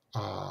longer,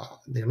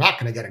 you're not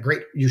going to get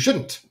you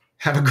shouldn't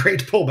have a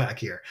great pullback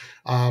here.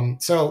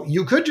 So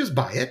you could just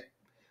buy it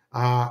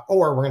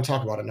Or we're going to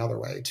talk about another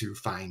way to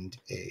find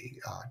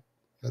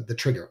the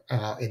trigger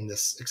in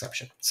this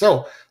exception.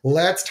 So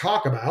let's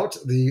talk about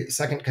the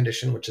second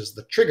condition, which is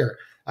the trigger.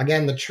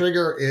 Again, the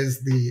trigger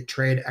is the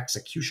trade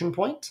execution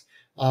point.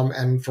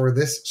 And for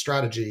this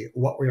strategy,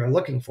 what we are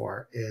looking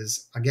for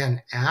is,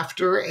 again,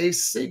 after a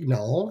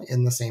signal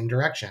in the same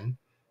direction,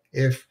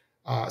 if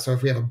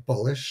we have a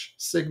bullish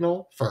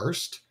signal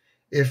first,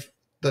 if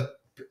the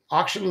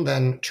auction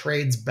then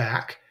trades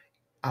back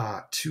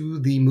to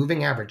the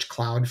moving average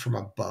cloud from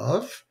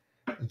above,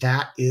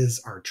 that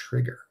is our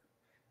trigger.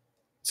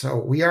 So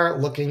we are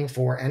looking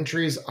for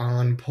entries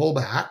on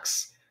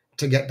pullbacks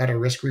to get better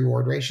risk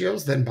reward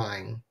ratios than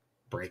buying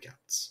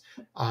breakouts.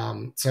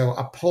 So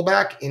a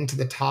pullback into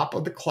the top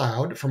of the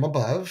cloud from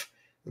above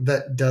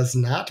that does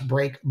not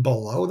break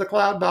below the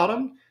cloud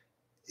bottom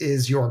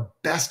is your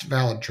best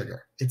valid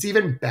trigger. It's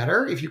even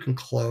better if you can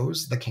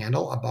close the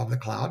candle above the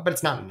cloud, but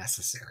it's not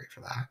necessary for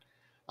that.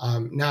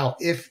 Now,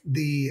 if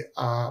the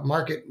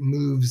market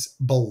moves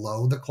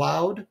below the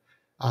cloud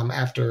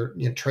after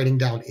trading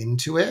down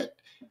into it,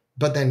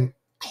 but then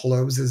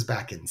closes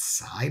back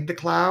inside the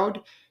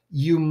cloud,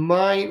 you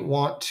might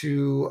want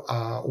to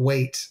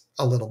wait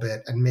a little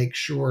bit and make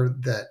sure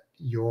that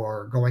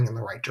you're going in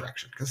the right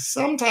direction, because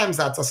sometimes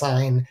that's a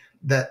sign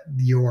that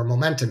your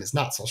momentum is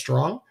not so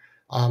strong.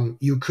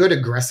 You could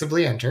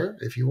aggressively enter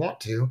if you want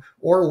to,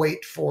 or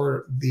wait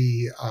for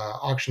the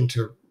auction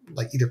to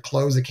either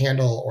close a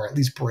candle or at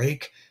least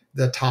break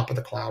the top of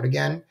the cloud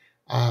again.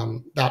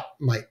 That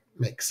might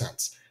make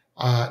sense.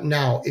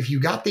 Now, if you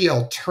got the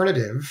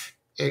alternative,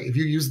 if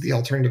you use the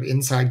alternative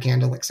inside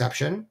candle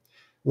exception,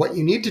 what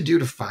you need to do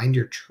to find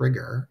your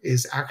trigger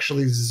is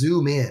actually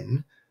zoom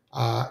in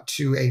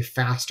to a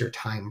faster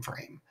time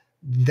frame.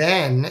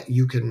 Then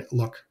you can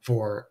look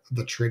for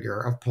the trigger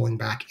of pulling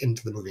back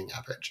into the moving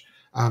average.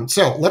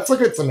 So let's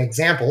look at some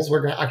examples.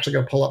 We're actually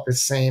going to pull up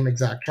this same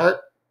exact chart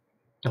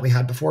that we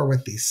had before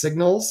with the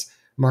signals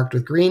marked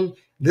with green.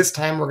 This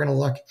time we're going to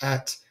look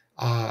at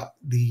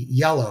the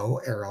yellow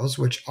arrows,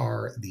 which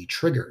are the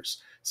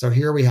triggers. So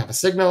here we have a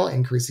signal,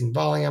 increasing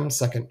volume,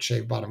 second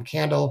shave bottom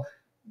candle.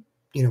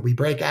 We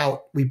break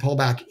out, we pull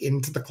back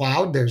into the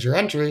cloud. There's your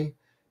entry,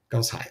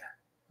 goes higher.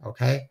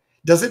 Okay.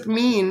 Does it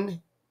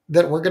mean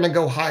that we're going to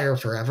go higher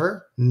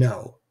forever?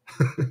 No.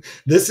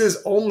 This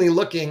is only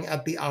looking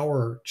at the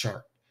hour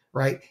chart,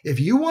 right? If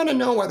you want to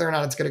know whether or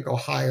not it's going to go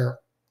higher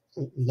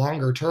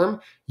longer term,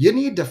 you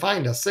need to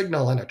find a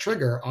signal and a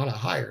trigger on a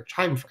higher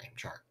time frame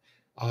chart.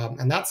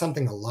 And that's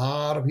something a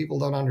lot of people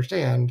don't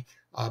understand.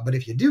 But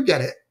if you do get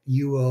it,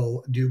 you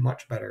will do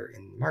much better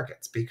in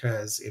markets,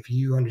 because if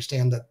you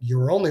understand that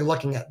you're only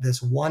looking at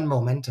this one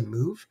momentum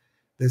move,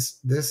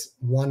 this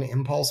one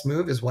impulse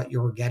move is what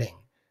you're getting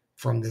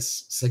from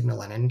this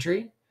signal and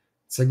entry.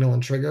 Signal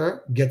and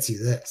trigger gets you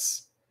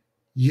this.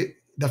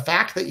 The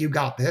fact that you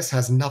got this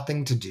has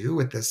nothing to do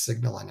with this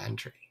signal and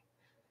entry.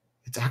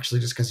 It's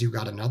actually just because you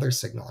got another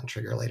signal and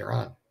trigger later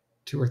on,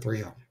 2 or 3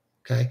 of them.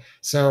 Okay,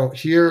 so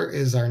here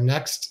is our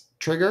next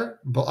trigger.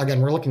 But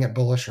again, we're looking at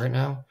bullish right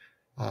now.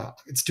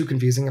 It's too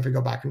confusing if we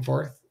go back and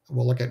forth.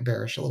 We'll look at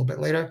bearish a little bit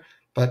later.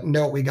 But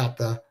note we got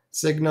the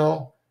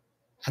signal,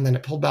 and then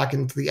it pulled back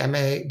into the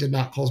MA, did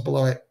not close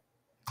below it.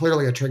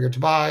 Clearly a trigger to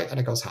buy, and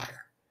it goes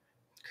higher.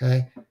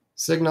 Okay,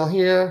 signal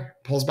here,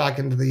 pulls back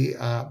into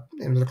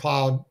the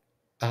cloud.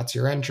 That's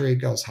your entry,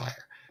 goes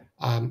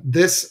higher.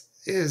 This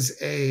is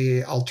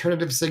a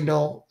alternative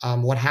signal.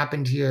 What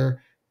happened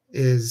here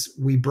is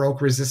we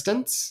broke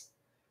resistance,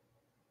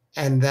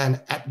 and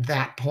then at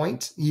that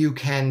point you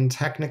can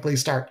technically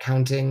start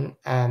counting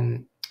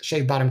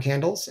shave bottom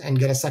candles and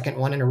get a second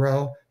one in a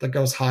row that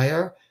goes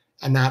higher,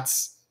 and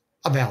that's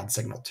a valid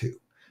signal too,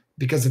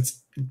 because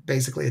it's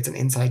an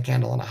inside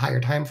candle on a higher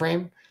time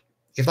frame.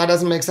 If that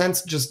doesn't make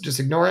sense, just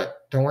ignore it.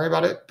 Don't worry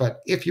about it.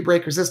 But if you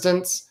break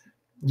resistance,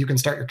 you can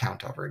start your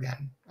count over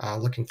again,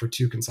 looking for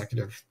 2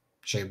 consecutive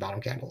shave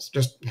bottom candles.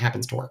 Just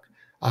happens to work.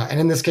 And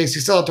in this case,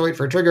 you still have to wait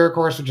for a trigger, of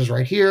course, which is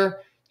right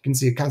here. You can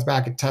see it comes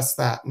back, it tests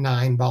that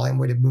 9 volume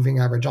weighted moving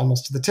average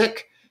almost to the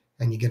tick,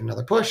 and you get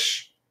another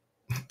push.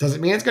 Does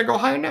it mean it's going to go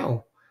higher?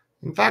 No.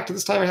 In fact,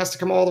 this time it has to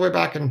come all the way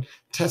back and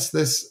test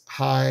this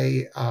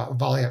high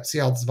volume. See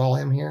all this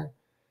volume here?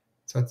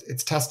 So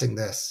it's testing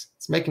this.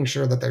 It's making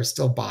sure that there's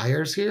still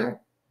buyers here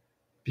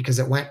because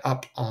it went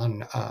up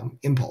on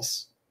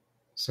impulse.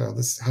 So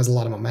this has a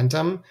lot of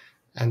momentum.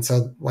 And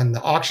so when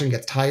the auction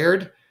gets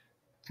tired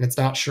and it's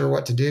not sure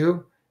what to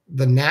do,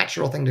 the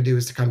natural thing to do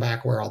is to come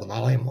back where all the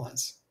volume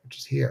was, which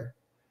is here.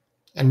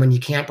 And when you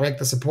can't break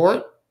the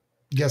support,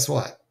 guess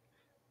what?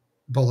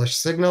 Bullish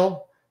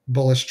signal,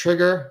 bullish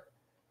trigger.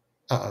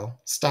 Uh-oh,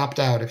 stopped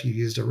out if you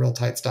used a real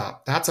tight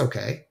stop. That's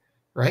okay,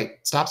 right?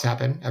 Stops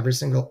happen. Every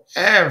single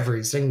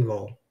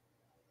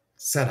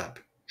setup,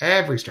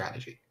 every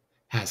strategy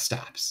has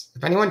stops.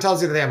 If anyone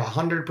tells you that they have a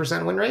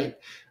 100% win rate,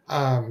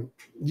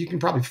 you can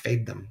probably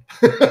fade them.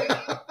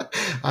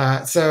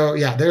 So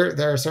yeah,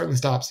 there are certainly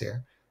stops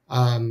here.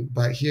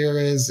 But here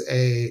is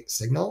a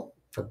signal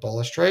for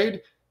bullish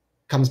trade.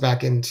 comes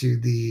back into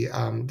the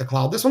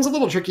cloud. This one's a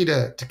little tricky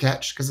to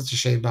catch because it's a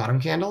shade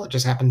bottom candle. It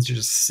just happens to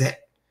just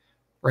sit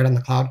right on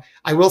the cloud.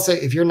 I will say,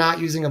 if you're not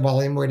using a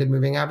volume weighted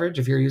moving average,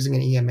 if you're using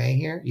an EMA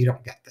here, you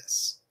don't get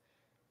this.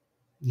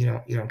 You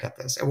don't get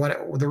this. And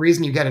the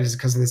reason you get it is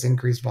because of this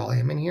increased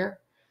volume in here.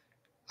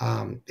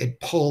 It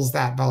pulls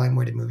that volume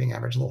weighted moving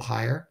average a little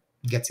higher,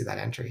 gets you that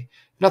entry.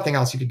 If nothing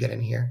else, you could get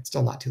in here. It's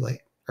still not too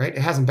late, right?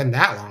 It hasn't been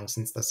that long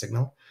since the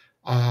signal.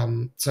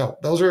 So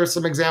those are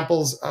some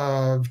examples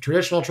of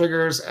traditional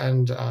triggers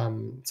and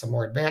some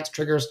more advanced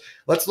triggers.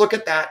 Let's look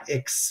at that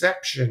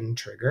exception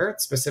trigger,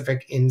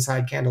 specific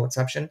inside candle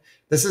exception.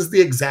 This is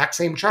the exact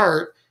same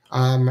chart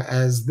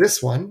as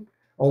this one,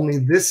 only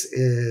this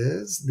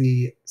is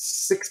the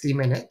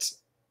 60-minute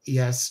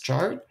ES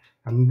chart,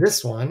 and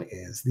this one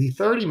is the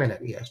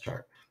 30-minute ES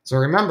chart. So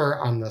remember,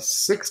 on the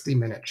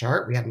 60-minute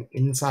chart, we had an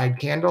inside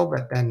candle,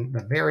 but then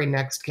the very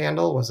next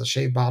candle was a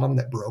shade bottom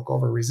that broke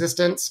over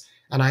resistance.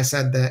 And I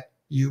said that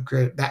you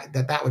could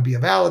that would be a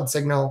valid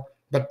signal,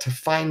 but to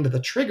find the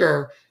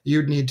trigger,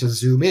 you'd need to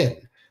zoom in.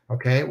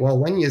 Okay, well,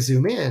 when you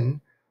zoom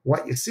in,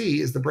 what you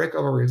see is the break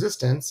over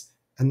resistance,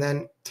 and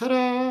then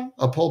ta-da,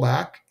 a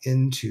pullback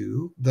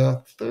into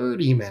the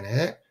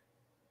 30-minute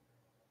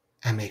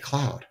MA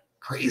cloud.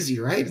 Crazy,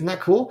 right? Isn't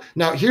that cool?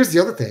 Now, here's the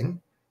other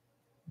thing.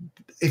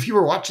 If you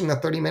were watching the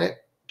 30-minute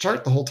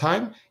chart the whole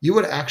time, you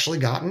would have actually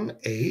gotten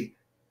a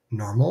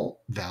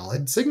normal,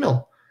 valid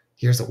signal.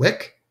 Here's a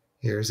wick.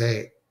 Here's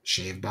a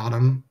shave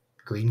bottom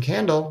green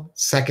candle.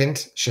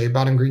 Second shave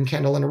bottom green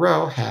candle in a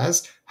row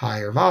has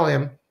higher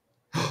volume.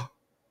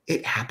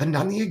 It happened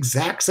on the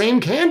exact same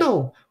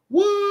candle.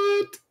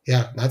 What?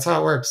 Yeah, that's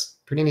how it works.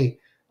 Pretty neat.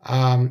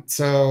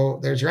 So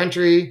there's your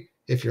entry.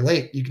 If you're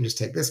late, you can just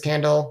take this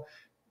candle.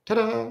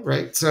 Ta-da,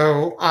 right?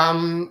 So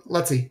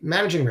let's see.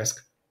 Managing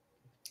risk.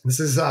 This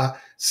is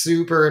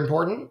super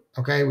important.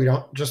 Okay, we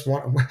don't just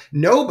want.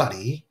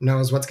 Nobody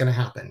knows what's going to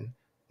happen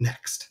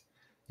next.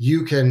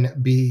 You can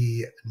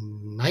be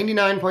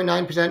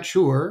 99.9%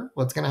 sure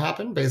what's going to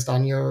happen based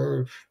on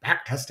your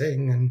back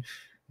testing and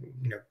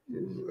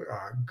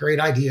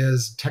great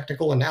ideas,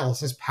 technical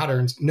analysis,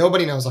 patterns.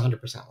 Nobody knows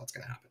 100% what's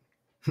going to happen.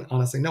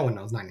 Honestly, no one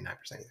knows 99%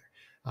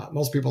 either.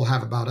 Most people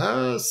have about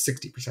a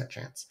 60%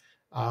 chance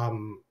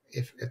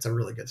if it's a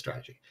really good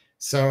strategy.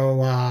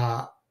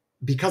 So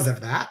because of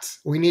that,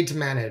 we need to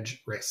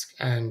manage risk.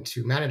 And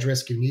to manage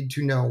risk, you need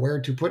to know where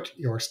to put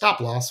your stop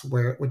loss,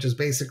 which is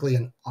basically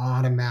an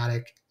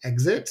automatic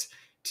exit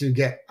to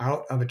get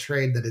out of a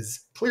trade that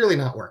is clearly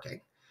not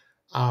working.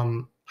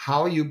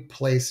 How you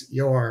place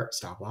your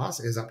stop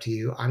loss is up to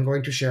you. I'm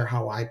going to share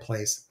how I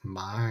place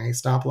my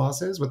stop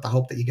losses with the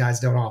hope that you guys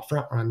don't all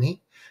front run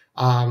me.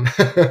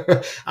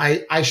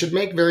 I should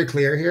make very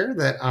clear here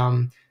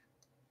that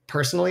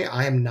personally,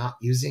 I am not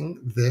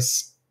using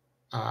this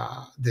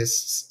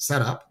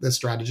setup, this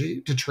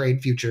strategy to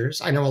trade futures.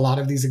 I know a lot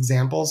of these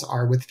examples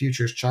are with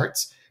futures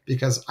charts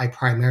because I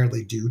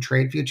primarily do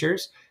trade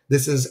futures.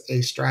 This is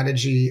a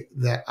strategy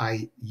that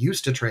I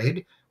used to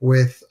trade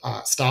with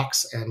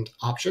stocks and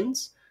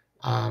options.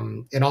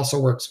 It also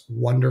works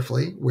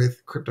wonderfully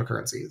with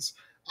cryptocurrencies.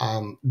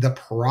 The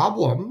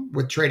problem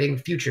with trading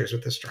futures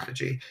with this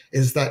strategy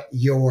is that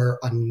your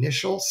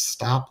initial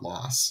stop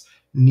loss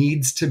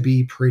needs to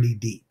be pretty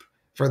deep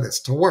for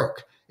this to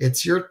work.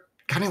 It's your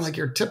kind of like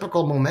your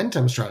typical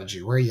momentum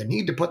strategy where you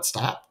need to put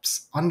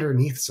stops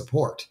underneath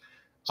support.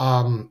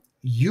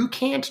 You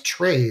can't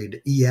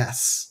trade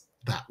ES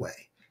that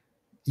way.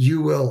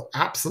 You will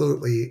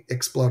absolutely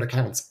explode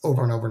accounts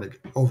over and over and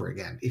over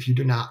again if you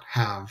do not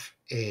have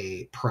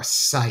a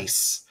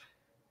precise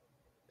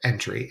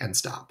entry and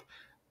stop.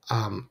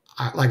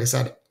 Like I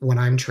said, when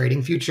I'm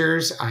trading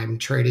futures, I'm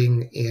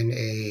trading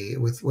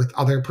with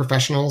other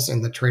professionals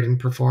in the trade and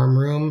perform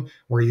room.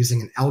 We're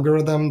using an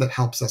algorithm that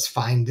helps us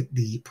find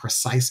the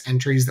precise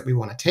entries that we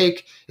want to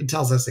take. It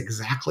tells us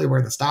exactly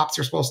where the stops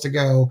are supposed to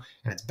go,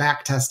 and it's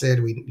back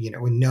tested. We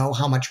know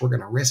how much we're going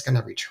to risk on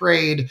every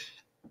trade,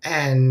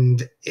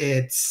 and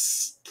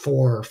it's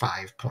 4 or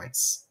 5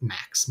 points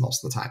max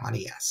most of the time on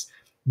ES.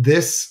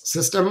 This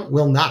system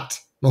will not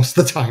most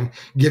of the time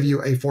give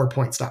you a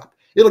 4-point stop.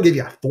 It'll give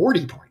you a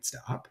 40-point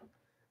stop,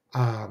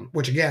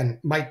 which again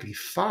might be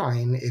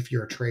fine if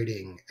you're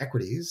trading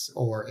equities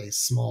or a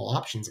small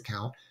options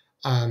account.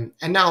 And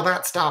now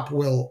that stop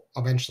will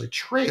eventually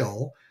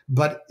trail.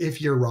 But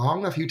if you're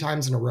wrong a few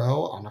times in a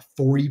row on a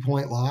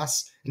 40-point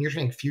loss and you're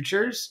trading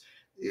futures,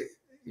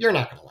 you're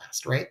not going to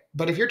last, right?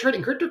 But if you're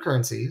trading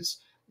cryptocurrencies,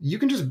 you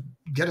can just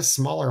get a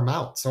smaller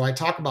amount. So I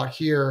talk about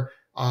here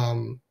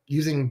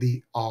using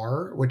the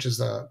R, which is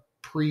a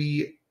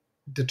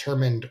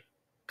predetermined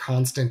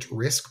constant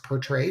risk per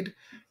trade.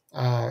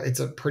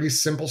 It's a pretty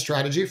simple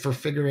strategy for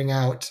figuring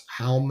out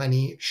how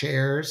many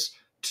shares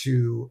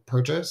to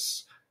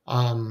purchase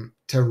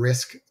to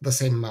risk the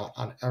same amount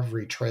on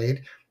every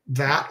trade.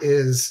 That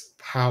is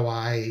how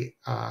I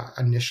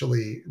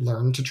initially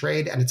learned to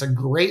trade, and it's a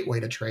great way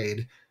to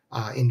trade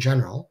in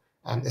general,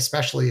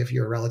 especially if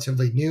you're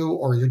relatively new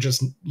or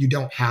you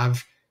don't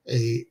have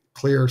a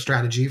clear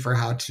strategy for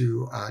how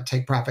to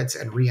take profits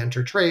and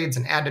re-enter trades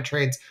and add to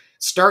trades.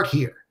 Start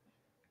here.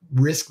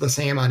 Risk the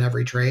same on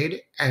every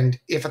trade. And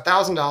if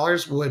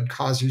 $1,000 would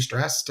cause you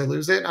stress to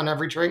lose it on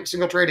every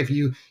single trade, if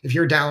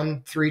you're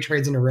down 3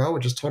 trades in a row,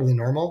 which is totally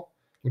normal,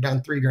 you're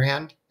down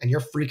 $3,000 and you're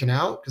freaking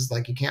out because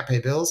like you can't pay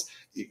bills,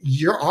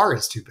 your R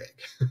is too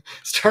big.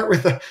 start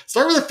with a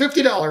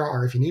 $50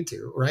 R if you need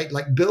to, right?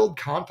 Like build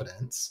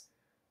confidence,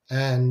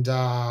 and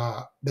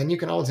then you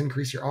can always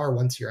increase your R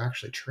once you're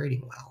actually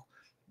trading well.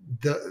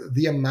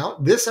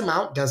 This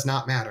amount does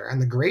not matter,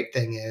 and the great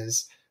thing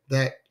is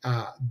that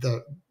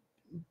the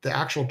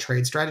actual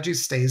trade strategy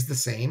stays the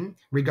same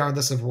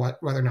regardless of whether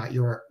or not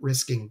you're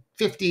risking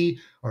 50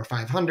 or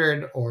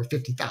 500 or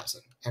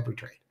 50,000 every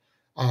trade.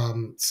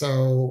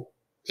 So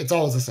it's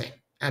always the same,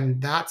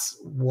 and that's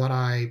what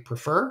I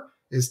prefer,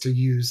 is to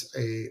use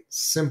a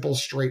simple,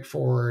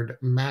 straightforward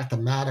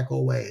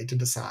mathematical way to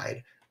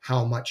decide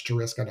how much to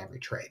risk on every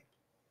trade.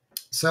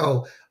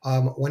 So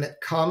when it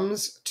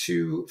comes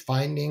to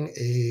finding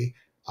a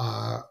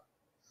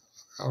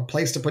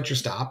place to put your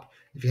stop,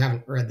 if you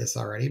haven't read this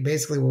already,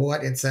 basically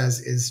what it says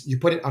is you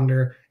put it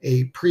under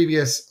a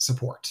previous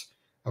support.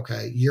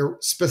 Okay, you're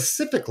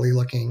specifically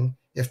looking,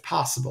 if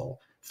possible,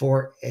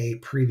 for a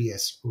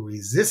previous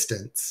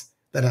resistance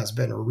that has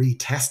been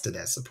retested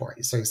as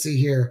support. So you see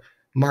here,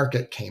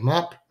 market came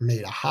up,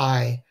 made a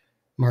high,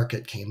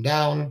 market came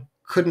down,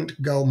 couldn't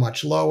go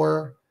much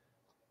lower,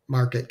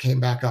 market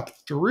came back up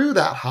through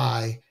that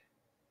high,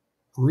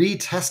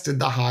 retested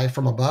the high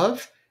from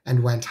above,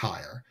 and went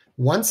higher.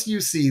 Once you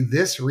see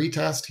this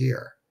retest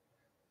here,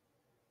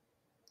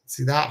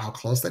 see that, how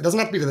close that doesn't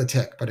have to be to the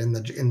tick, but in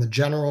the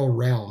general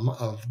realm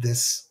of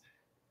this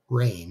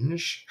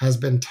range has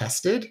been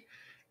tested.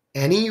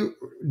 Any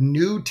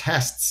new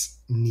tests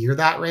near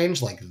that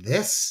range like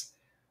this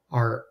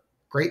are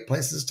great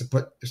places to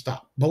put your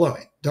stop. Below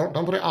it. Don't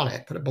put it on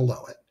it, put it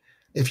below it.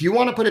 If you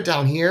want to put it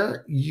down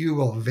here, you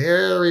will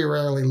very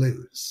rarely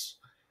lose.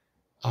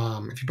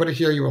 If you put it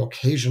here, you will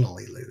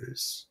occasionally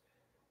lose.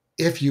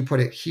 If you put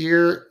it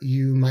here,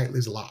 you might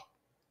lose a lot.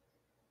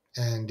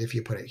 And if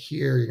you put it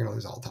here, you're going to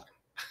lose all the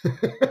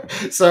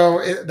time.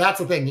 So that's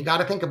the thing. You got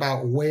to think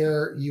about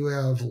where you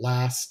have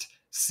last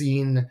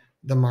seen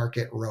the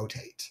market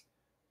rotate.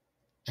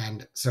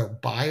 And so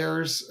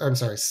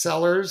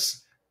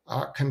sellers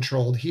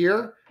controlled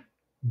here.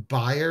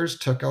 Buyers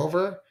took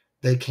over.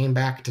 They came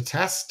back to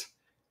test.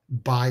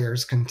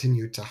 Buyers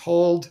continued to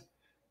hold.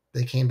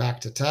 They came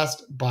back to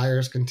test.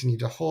 Buyers continued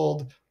to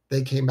hold.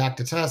 They came back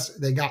to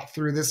test. They got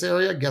through this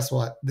area. Guess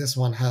what? This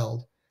one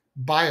held.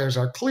 Buyers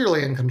are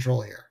clearly in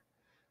control here.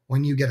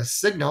 When you get a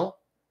signal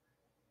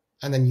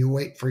and then you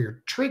wait for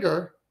your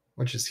trigger,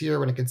 which is here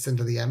when it gets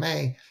into the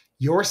MA,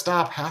 your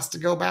stop has to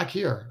go back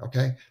here,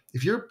 okay?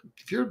 If you're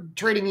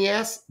trading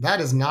ES,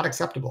 that is not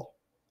acceptable.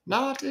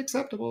 Not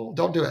acceptable.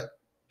 Don't do it.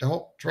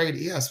 Don't trade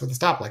ES with a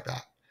stop like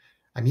that.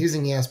 I'm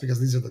using ES because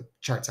these are the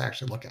charts I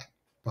actually look at.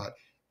 But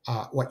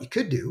what you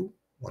could do,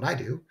 what I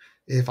do,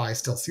 if I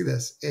still see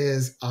this,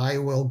 is I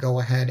will go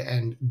ahead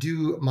and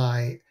do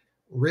my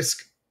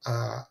risk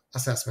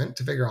assessment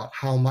to figure out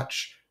how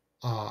much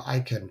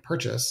I can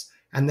purchase,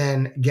 and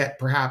then get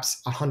perhaps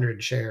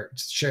 100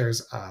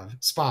 shares of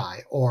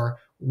SPY, or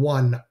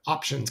one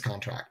options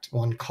contract,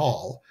 one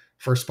call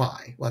for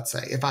SPY. Let's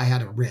say if I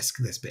had a risk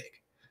this big,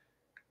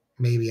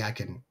 maybe I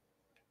can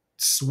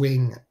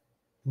swing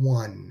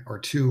 1 or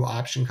 2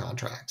 option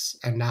contracts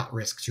and not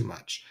risk too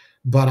much.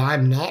 But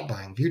I'm not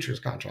buying futures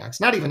contracts,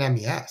 not even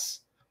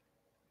MES,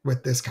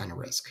 with this kind of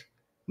risk.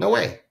 No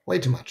way, way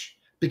too much.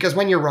 Because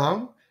when you're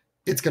wrong,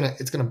 you're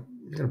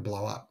gonna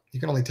blow up. You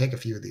can only take a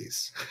few of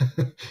these.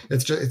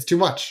 It's too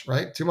much,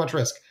 right? Too much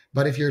risk.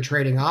 But if you're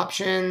trading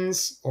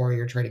options, or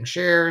you're trading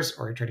shares,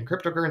 or you're trading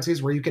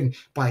cryptocurrencies, where you can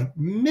buy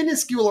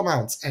minuscule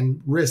amounts and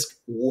risk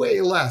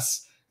way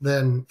less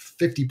than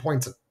 50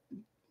 points a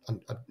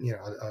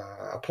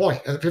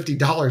point,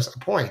 $50 a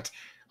point,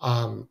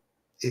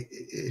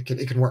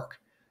 it can work.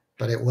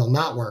 But it will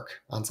not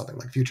work on something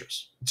like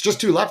futures. It's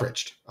just too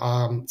leveraged.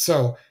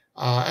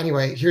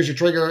 Anyway, here's your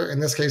trigger. In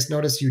this case,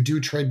 notice you do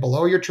trade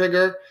below your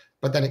trigger,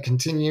 but then it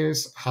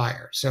continues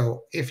higher.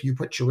 So if you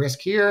put your risk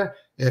here,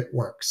 it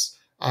works.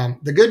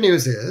 The good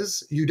news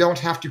is you don't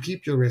have to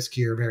keep your risk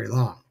here very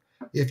long.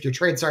 If your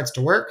trade starts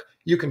to work,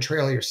 you can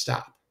trail your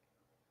stop.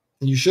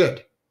 And you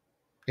should,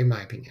 in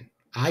my opinion.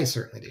 I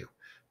certainly do.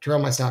 Trail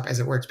my stop as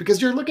it works,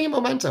 because you're looking at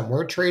momentum.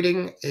 We're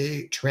trading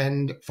a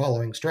trend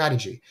following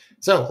strategy.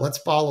 So let's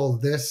follow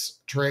this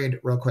trade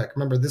real quick.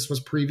 Remember, this was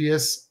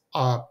previous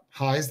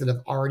highs that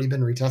have already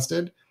been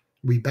retested.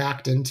 We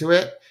backed into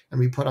it and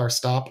we put our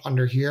stop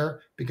under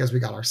here because we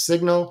got our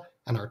signal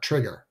and our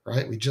trigger,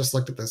 right? We just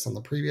looked at this on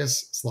the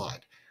previous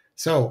slide.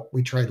 So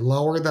we trade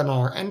lower than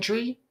our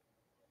entry.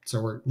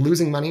 So we're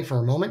losing money for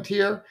a moment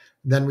here.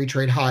 Then we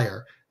trade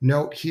higher.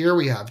 Note here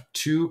we have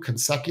 2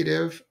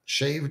 consecutive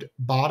shaved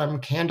bottom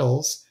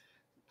candles.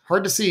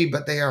 Hard to see,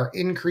 but they are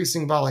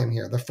increasing volume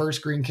here. The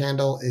first green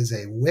candle is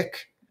a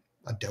wick,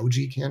 a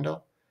doji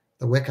candle,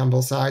 the wick on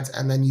both sides.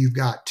 And then you've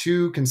got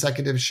 2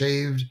 consecutive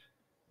shaved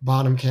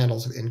bottom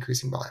candles with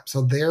increasing volume.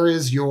 So there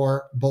is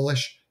your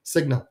bullish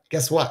signal.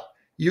 Guess what?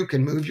 You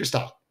can move your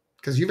stop.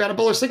 because you've had a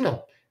bullish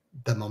signal.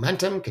 The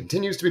momentum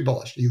continues to be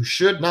bullish. You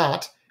should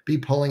not be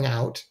pulling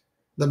out.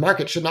 The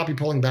market should not be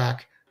pulling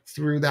back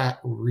through that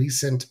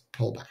recent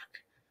pullback.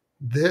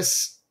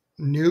 This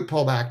new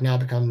pullback now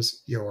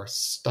becomes your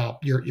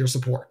stop, your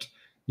support.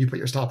 You put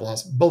your stop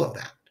loss below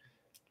that,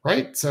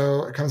 right?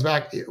 So it comes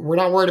back. We're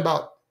not worried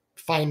about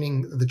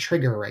finding the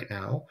trigger right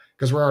now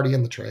because we're already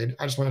in the trade.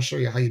 I just want to show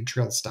you how you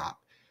trail stop.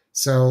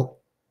 So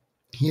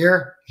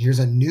here's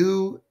a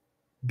new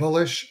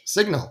bullish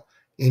signal,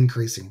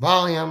 increasing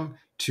volume,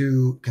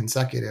 2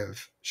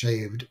 consecutive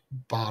shaved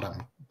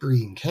bottom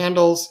green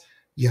candles.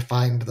 You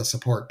find the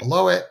support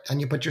below it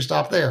and you put your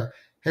stop there.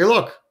 Hey,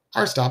 look,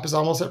 our stop is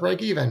almost at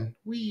break even.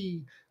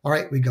 All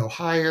right, we go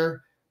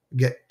higher,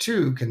 get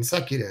 2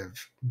 consecutive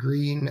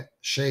green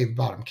shaved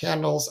bottom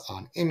candles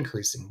on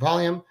increasing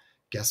volume.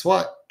 Guess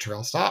what?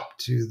 Trail stop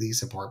to the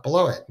support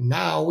below it.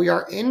 Now we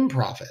are in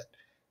profit.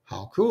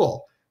 How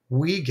cool.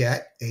 We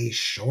get a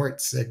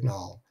short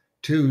signal,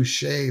 2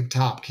 shaved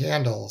top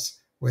candles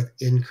with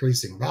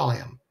increasing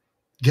volume.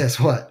 Guess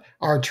what?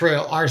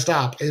 Our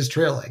stop is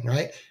trailing,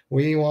 right?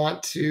 We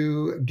want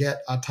to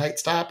get a tight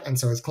stop, and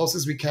so as close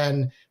as we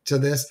can to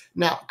this.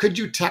 Now, could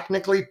you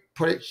technically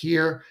put it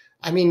here?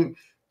 I mean,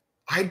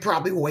 I'd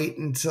probably wait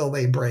until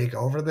they break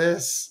over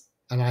this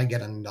and I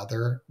get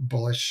another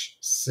bullish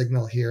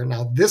signal here.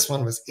 Now, this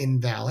one was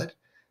invalid.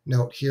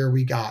 Note here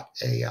we got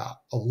a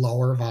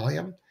lower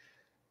volume.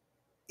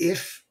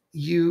 If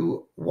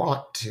you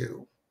want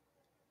to,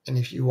 and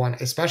if you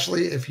want,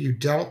 especially if you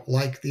don't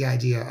like the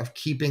idea of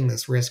keeping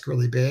this risk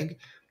really big,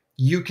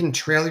 you can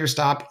trail your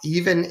stop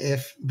even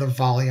if the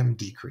volume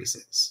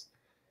decreases,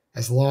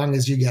 as long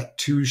as you get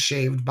 2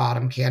 shaved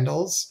bottom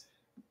candles.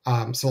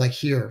 So like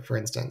here, for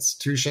instance,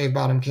 2 shaved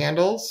bottom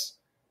candles,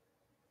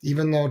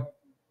 even though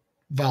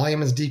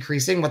volume is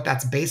decreasing, what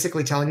that's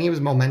basically telling you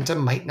is momentum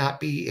might not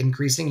be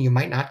increasing. You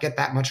might not get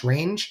that much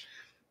range.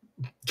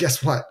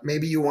 Guess what?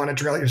 Maybe you want to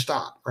trail your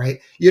stop, right?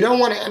 You don't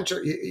want to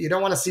enter, you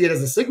don't want to see it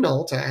as a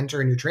signal to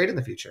enter a new trade in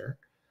the future.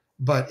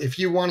 But if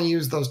you want to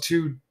use those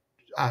 2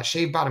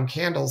 shaved bottom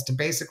candles to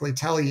basically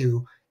tell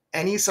you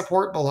any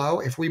support below,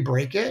 if we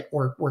break it,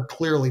 we're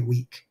clearly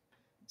weak.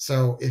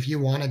 So if you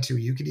wanted to,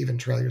 you could even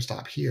trail your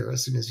stop here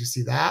as soon as you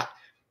see that.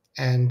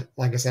 And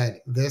like I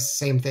said, this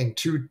same thing,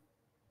 2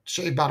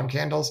 shaved bottom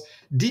candles,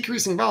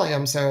 decreasing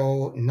volume,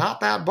 so not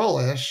that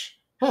bullish.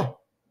 Trail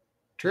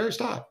your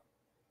stop,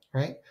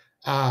 right?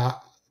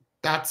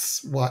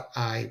 That's what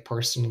I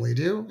personally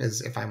do,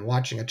 is if I'm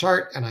watching a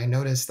chart and I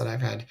notice that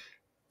I've had,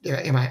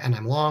 and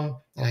I'm long,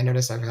 and I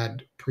notice I've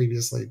had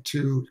previously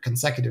 2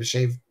 consecutive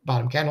shaved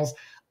bottom candles,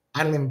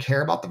 I don't even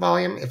care about the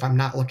volume. If I'm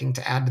not looking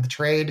to add to the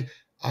trade,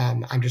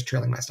 I'm just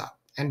trailing my stop.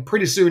 And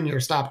pretty soon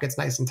your stop gets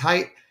nice and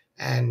tight,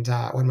 and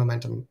when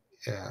momentum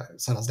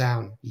settles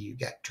down, you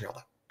get trailed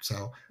up.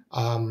 So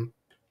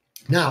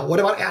now, what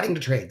about adding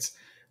to trades?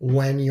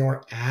 When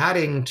you're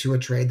adding to a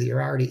trade that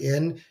you're already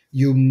in,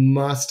 you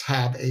must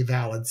have a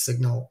valid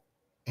signal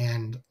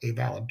and a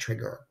valid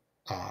trigger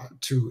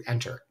to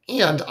enter.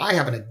 And I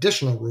have an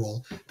additional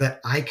rule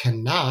that I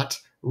cannot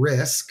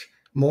risk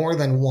more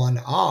than 1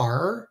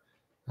 R,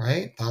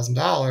 right,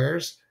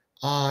 $1,000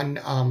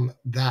 on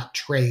that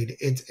trade.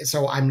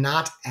 So I'm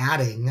not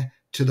adding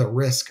to the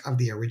risk of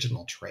the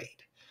original trade.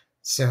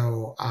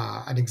 So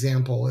an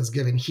example is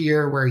given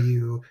here where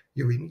you're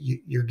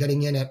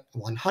getting in at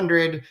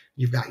 100.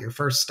 You've got your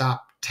first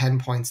stop 10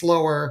 points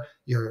lower.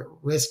 Your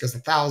risk is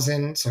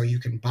 1,000, so you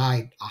can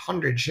buy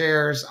 100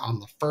 shares on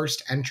the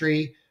first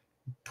entry.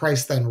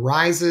 Price then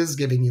rises,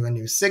 giving you a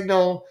new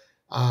signal,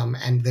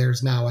 and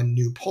there's now a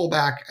new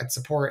pullback at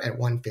support at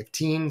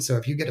 115. So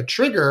if you get a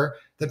trigger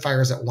that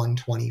fires at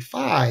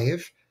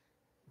 125,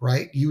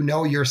 right, you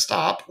know your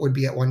stop would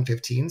be at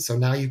 115. So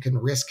now you can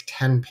risk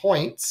 10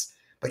 points.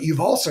 But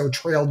you've also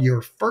trailed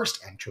your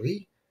first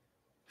entry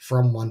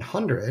from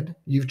 100.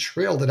 You've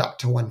trailed it up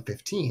to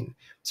 115.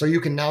 So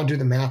you can now do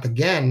the math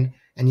again,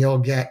 and you'll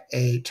get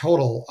a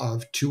total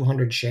of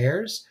 200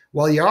 shares.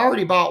 Well, you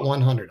already bought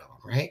 100 of them,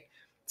 right?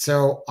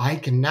 So I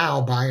can now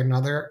buy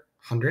another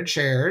 100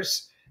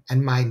 shares,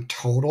 and my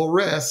total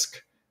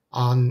risk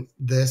on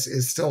this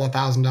is still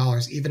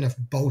 $1,000, even if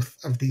both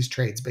of these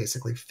trades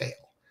basically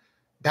fail.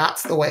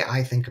 That's the way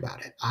I think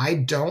about it. I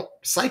don't,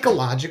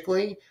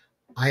 psychologically,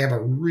 I have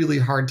a really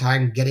hard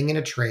time getting in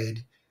a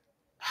trade,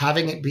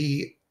 having it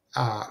be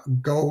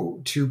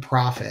go to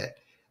profit,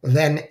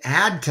 then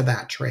add to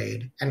that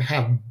trade and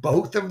have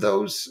both of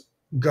those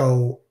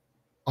go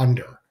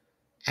under.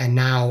 And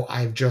now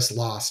I've just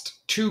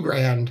lost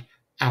 $2,000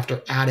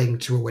 after adding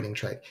to a winning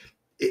trade.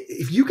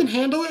 If you can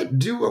handle it,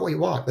 do what we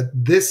want. But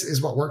this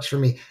is what works for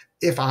me.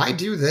 If I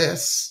do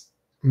this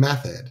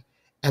method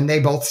and they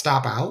both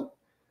stop out,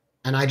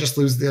 and I just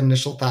lose the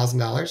initial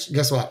 $1,000,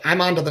 guess what? I'm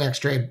on to the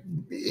next trade.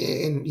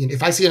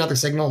 If I see another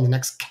signal in the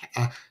next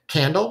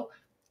candle,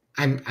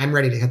 I'm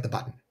ready to hit the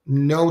button.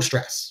 No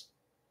stress.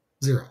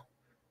 0.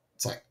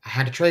 It's like I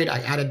had a trade, I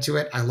added to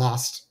it, I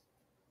lost.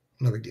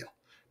 No big deal.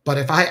 But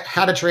if I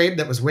had a trade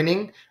that was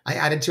winning, I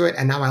added to it,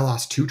 and now I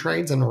lost 2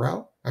 trades in a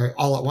row, or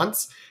all at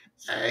once,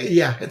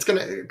 Yeah, it's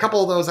gonna a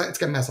couple of those. It's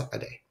gonna mess up my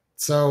day.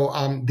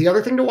 So the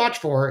other thing to watch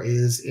for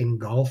is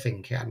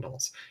engulfing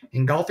candles.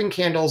 Engulfing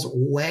candles,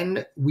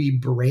 when we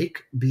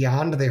break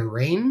beyond their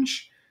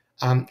range,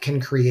 can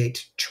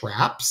create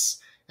traps,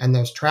 and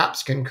those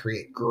traps can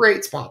create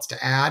great spots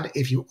to add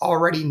if you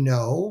already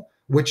know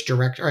which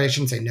direction. Or I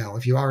shouldn't say no.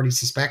 If you already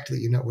suspect that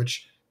you know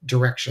which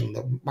direction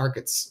the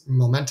market's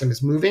momentum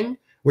is moving,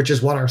 which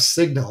is what our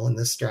signal in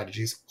this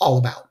strategy is all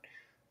about.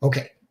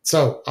 Okay,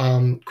 so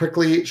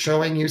quickly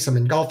showing you some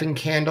engulfing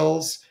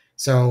candles.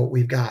 So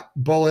we've got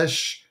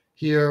bullish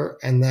here,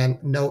 and then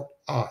note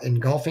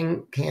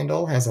engulfing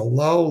candle has a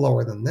low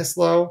lower than this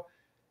low,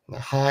 and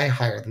a high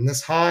higher than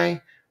this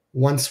high.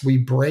 Once we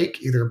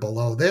break either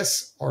below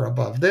this or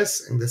above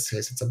this, in this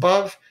case it's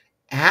above,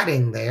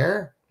 adding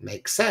there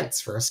makes sense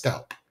for a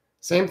scalp.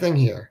 Same thing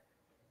here.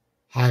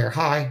 Higher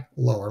high,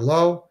 lower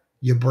low.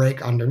 You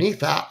break underneath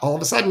that, all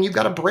of a sudden you've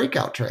got a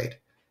breakout trade.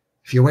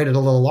 If you waited a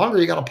little longer,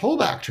 you got a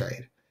pullback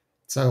trade.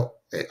 So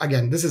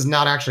again, this is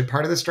not actually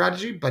part of the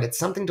strategy, but it's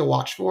something to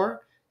watch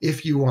for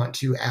if you want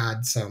to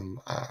add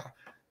some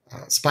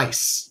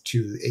spice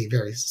to a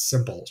very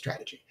simple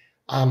strategy.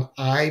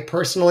 I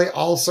personally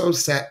also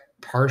set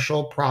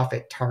partial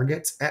profit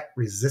targets at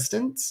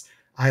resistance.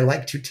 I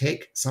like to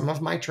take some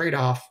of my trade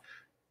off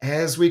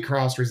as we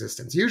cross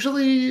resistance,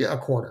 usually a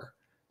quarter,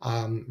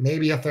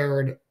 maybe a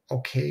third,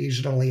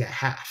 occasionally a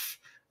half.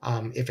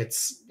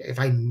 If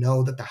I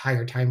know that the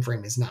higher time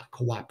frame is not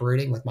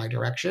cooperating with my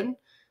direction,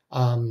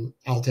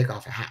 I'll take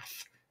off a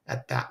half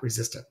at that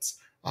resistance.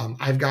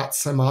 I've got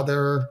some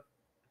other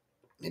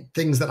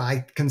things that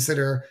I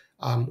consider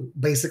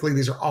basically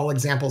these are all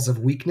examples of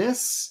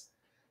weakness.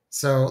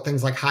 So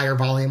things like higher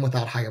volume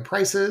without higher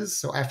prices,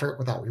 so effort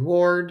without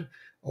reward,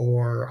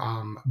 or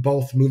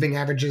both moving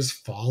averages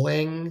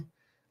falling,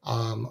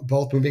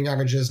 both moving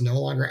averages no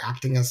longer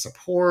acting as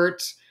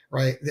support,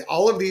 right?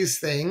 All of these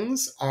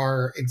things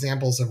are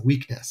examples of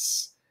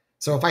weakness.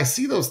 So if I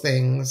see those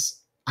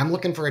things, I'm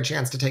looking for a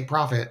chance to take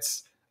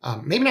profits.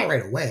 Maybe not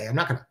right away. I'm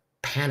not going to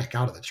panic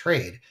out of the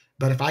trade.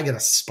 But if I get a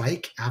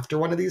spike after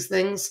one of these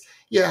things,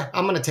 yeah,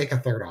 I'm going to take a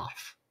third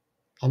off.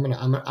 I'm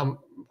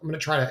gonna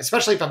try to,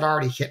 especially if I've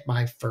already hit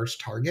my first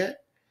target.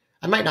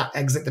 I might not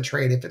exit the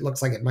trade if it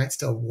looks like it might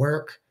still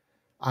work,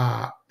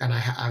 and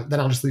then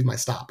I'll just leave my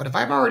stop. But if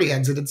I've already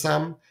exited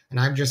some and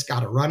I've just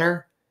got a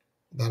runner,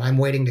 then I'm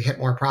waiting to hit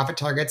more profit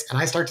targets, and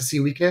I start to see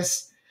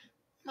weakness.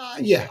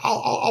 Yeah,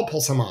 I'll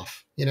pull some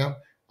off.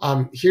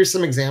 Here's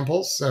some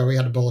examples. So we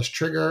had a bullish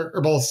trigger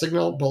or bullish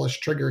signal, bullish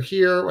trigger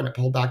here when it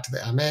pulled back to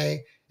the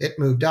MA. It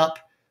moved up.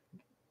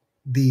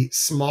 The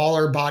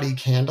smaller body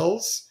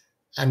candles,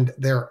 and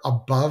they're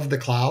above the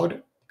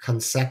cloud,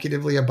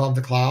 consecutively above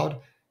the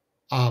cloud.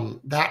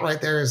 That right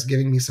there is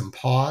giving me some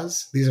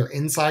pause. These are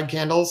inside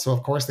candles, so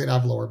of course they'd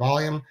have lower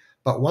volume.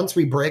 But once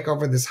we break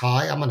over this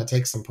high, I'm going to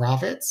take some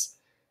profits.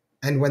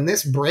 And when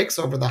this breaks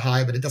over the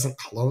high, but it doesn't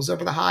close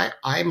over the high,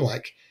 I'm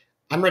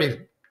ready to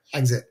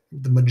exit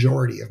the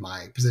majority of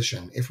my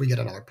position if we get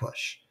another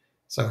push.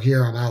 So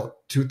here I'm out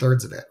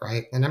 2/3 of it,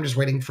 right? And I'm just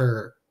waiting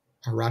for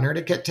a runner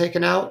to get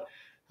taken out.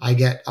 I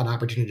get an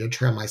opportunity to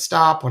trim my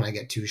stop when I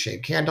get two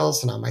shade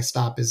candles. So now my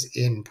stop is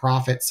in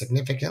profit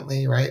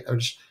significantly, right?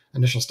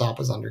 Initial stop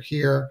was under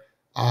here.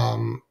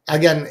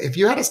 Again, if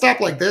you had a stop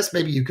like this,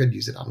 maybe you could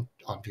use it on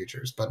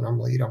futures, but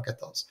normally you don't get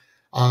those.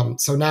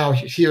 So now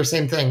here,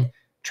 same thing.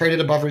 Traded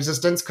above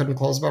resistance, couldn't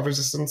close above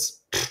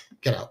resistance.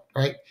 Get out,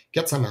 right?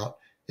 Get some out.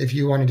 If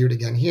you want to do it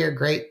again here,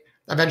 great.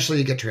 Eventually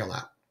you get trailed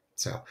out.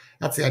 So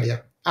that's the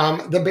idea.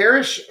 The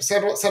bearish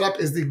setup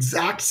is the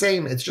exact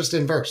same. It's just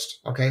inversed.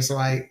 Okay, so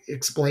I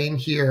explain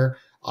here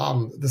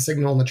the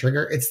signal and the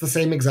trigger. It's the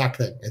same exact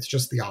thing. It's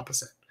just the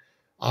opposite.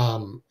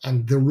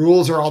 And the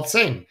rules are all the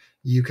same.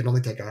 You can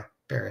only take a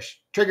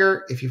bearish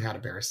trigger if you've had a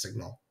bearish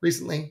signal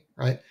recently,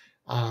 right?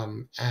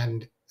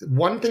 And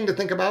one thing to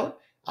think about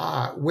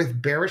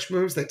with bearish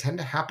moves, they tend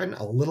to happen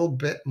a little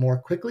bit more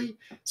quickly.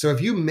 So if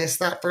you miss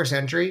that first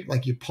entry,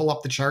 like you pull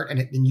up the chart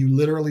and you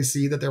literally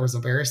see that there was a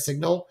bearish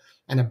signal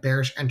and a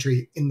bearish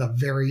entry in the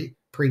very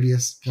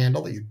previous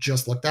candle that you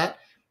just looked at,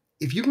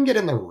 if you can get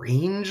in the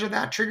range of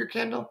that trigger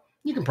candle,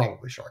 you can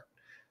probably short.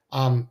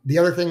 The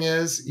other thing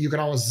is you can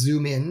always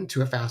zoom in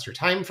to a faster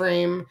time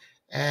frame,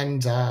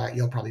 and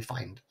you'll probably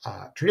find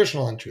a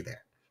traditional entry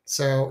there.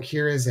 So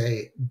here is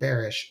a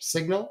bearish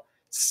signal,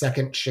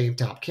 second shave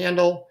top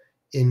candle,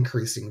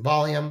 increasing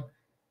volume,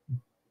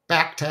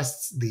 back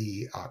tests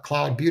the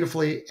cloud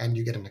beautifully, and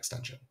you get an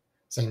extension.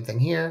 Same thing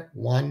here,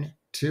 1,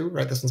 2,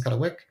 right? This one's got a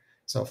wick.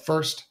 So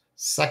first,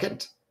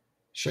 second,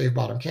 shave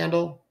bottom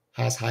candle,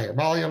 has higher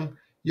volume.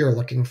 You're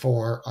looking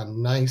for a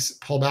nice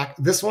pullback.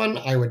 This one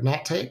I would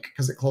not take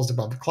because it closed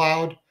above the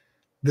cloud.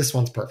 This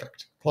one's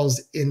perfect.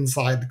 Closed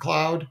inside the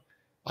cloud.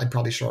 I'd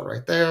probably short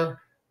right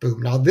there.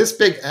 Boom. Now this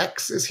big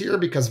X is here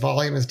because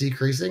volume is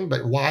decreasing,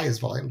 but why is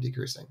volume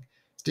decreasing?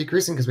 It's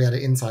decreasing because we had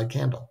an inside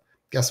candle.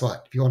 Guess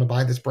what? If you want to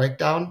buy this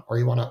breakdown or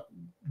you want to,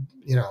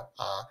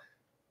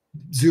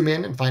 zoom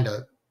in and find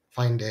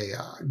a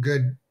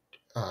good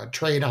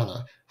trade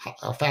on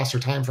a faster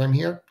time frame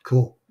here,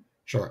 cool,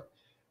 short.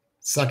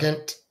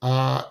 Second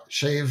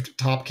shaved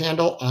top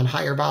candle on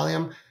higher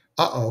volume.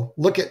 Uh-oh,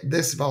 look at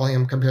this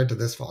volume compared to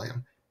this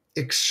volume.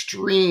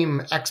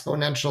 Extreme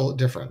exponential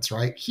difference,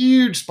 right?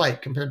 Huge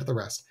spike compared to the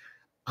rest.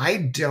 I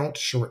don't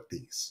short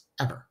these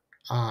ever.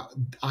 Uh,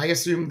 I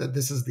assume that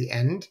this is the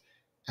end,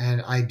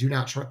 and I do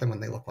not short them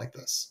when they look like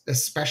this,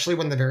 especially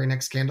when the very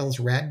next candle is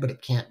red, but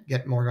it can't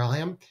get more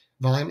volume.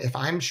 If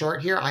I'm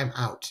short here, I'm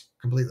out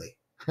completely.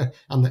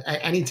 On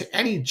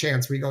any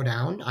chance we go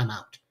down, I'm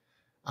out.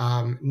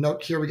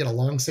 Note here we get a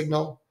long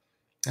signal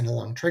and a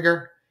long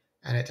trigger,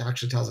 and it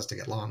actually tells us to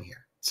get long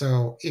here.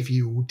 So if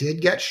you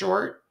did get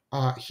short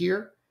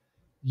here,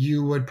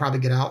 you would probably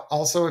get out.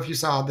 Also, if you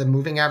saw the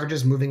moving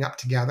averages moving up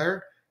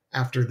together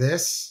after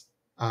this,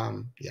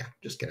 yeah,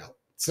 just get out.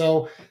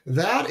 So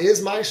that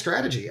is my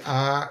strategy.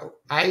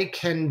 I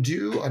can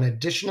do an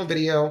additional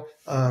video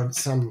of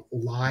some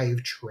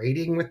live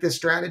trading with this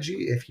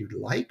strategy if you'd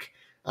like.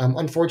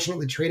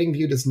 Unfortunately,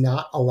 TradingView does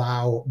not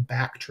allow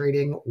back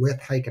trading with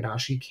Heikin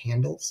Ashi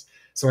candles.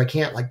 So I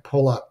can't like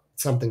pull up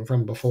something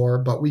from before,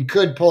 but we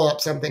could pull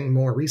up something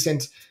more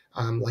recent,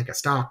 like a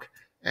stock,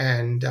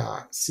 and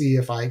see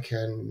if I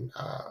can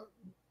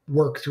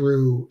work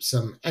through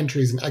some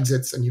entries and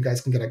exits, and you guys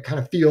can get a kind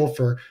of feel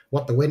for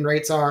what the win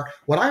rates are.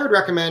 What I would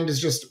recommend is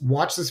just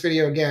watch this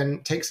video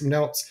again, take some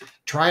notes,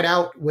 try it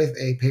out with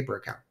a paper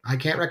account. I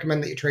can't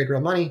recommend that you trade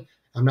real money.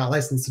 I'm not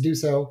licensed to do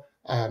so,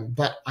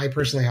 but I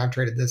personally have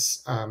traded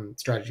this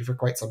strategy for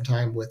quite some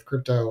time with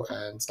crypto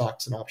and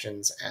stocks and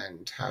options,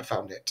 and have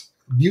found it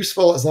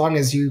useful as long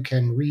as you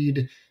can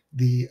read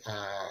the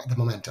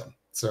momentum.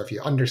 So if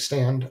you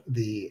understand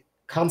the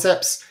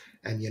concepts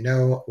and you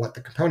know what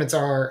the components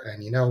are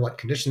and you know what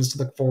conditions to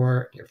look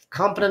for, you're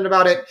confident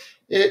about it,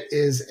 it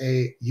is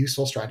a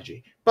useful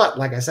strategy. But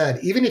like I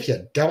said, even if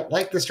you don't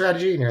like the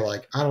strategy and you're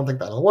like, I don't think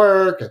that'll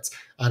work,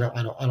 I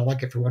don't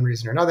like it for one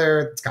reason or another,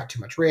 it's got too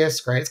much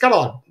risk, right? It's got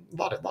a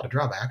lot of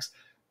drawbacks.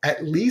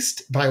 At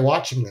least by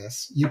watching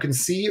this, you can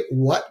see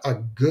what a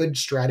good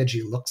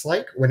strategy looks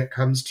like when it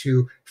comes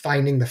to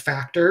finding the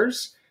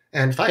factors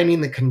and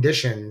finding the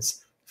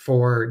conditions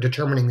for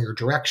determining your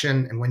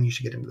direction and when you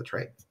should get into the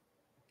trade.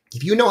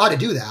 If you know how to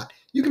do that,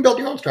 you can build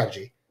your own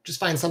strategy. Just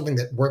find something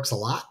that works a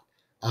lot,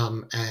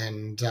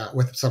 and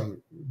with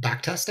some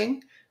back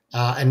testing,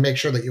 and make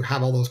sure that you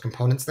have all those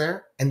components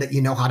there and that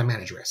you know how to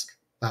manage risk.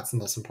 That's the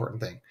most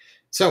important thing.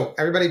 So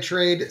everybody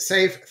trade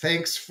safe.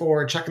 Thanks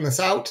for checking this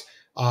out.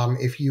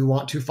 If you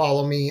want to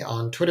follow me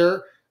on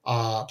Twitter,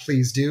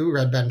 please do,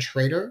 Red Ben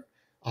Trader.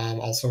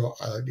 Also,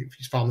 if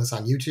you found this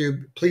on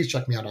YouTube, please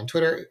check me out on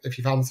Twitter. If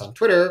you found this on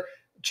Twitter,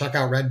 check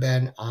out Red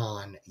Ben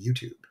on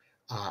YouTube.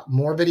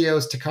 More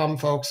videos to come,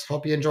 folks.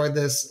 Hope you enjoyed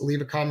this. Leave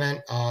a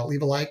comment,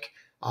 leave a like,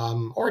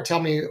 or tell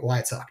me why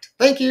it sucked.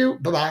 Thank you.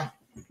 Bye-bye.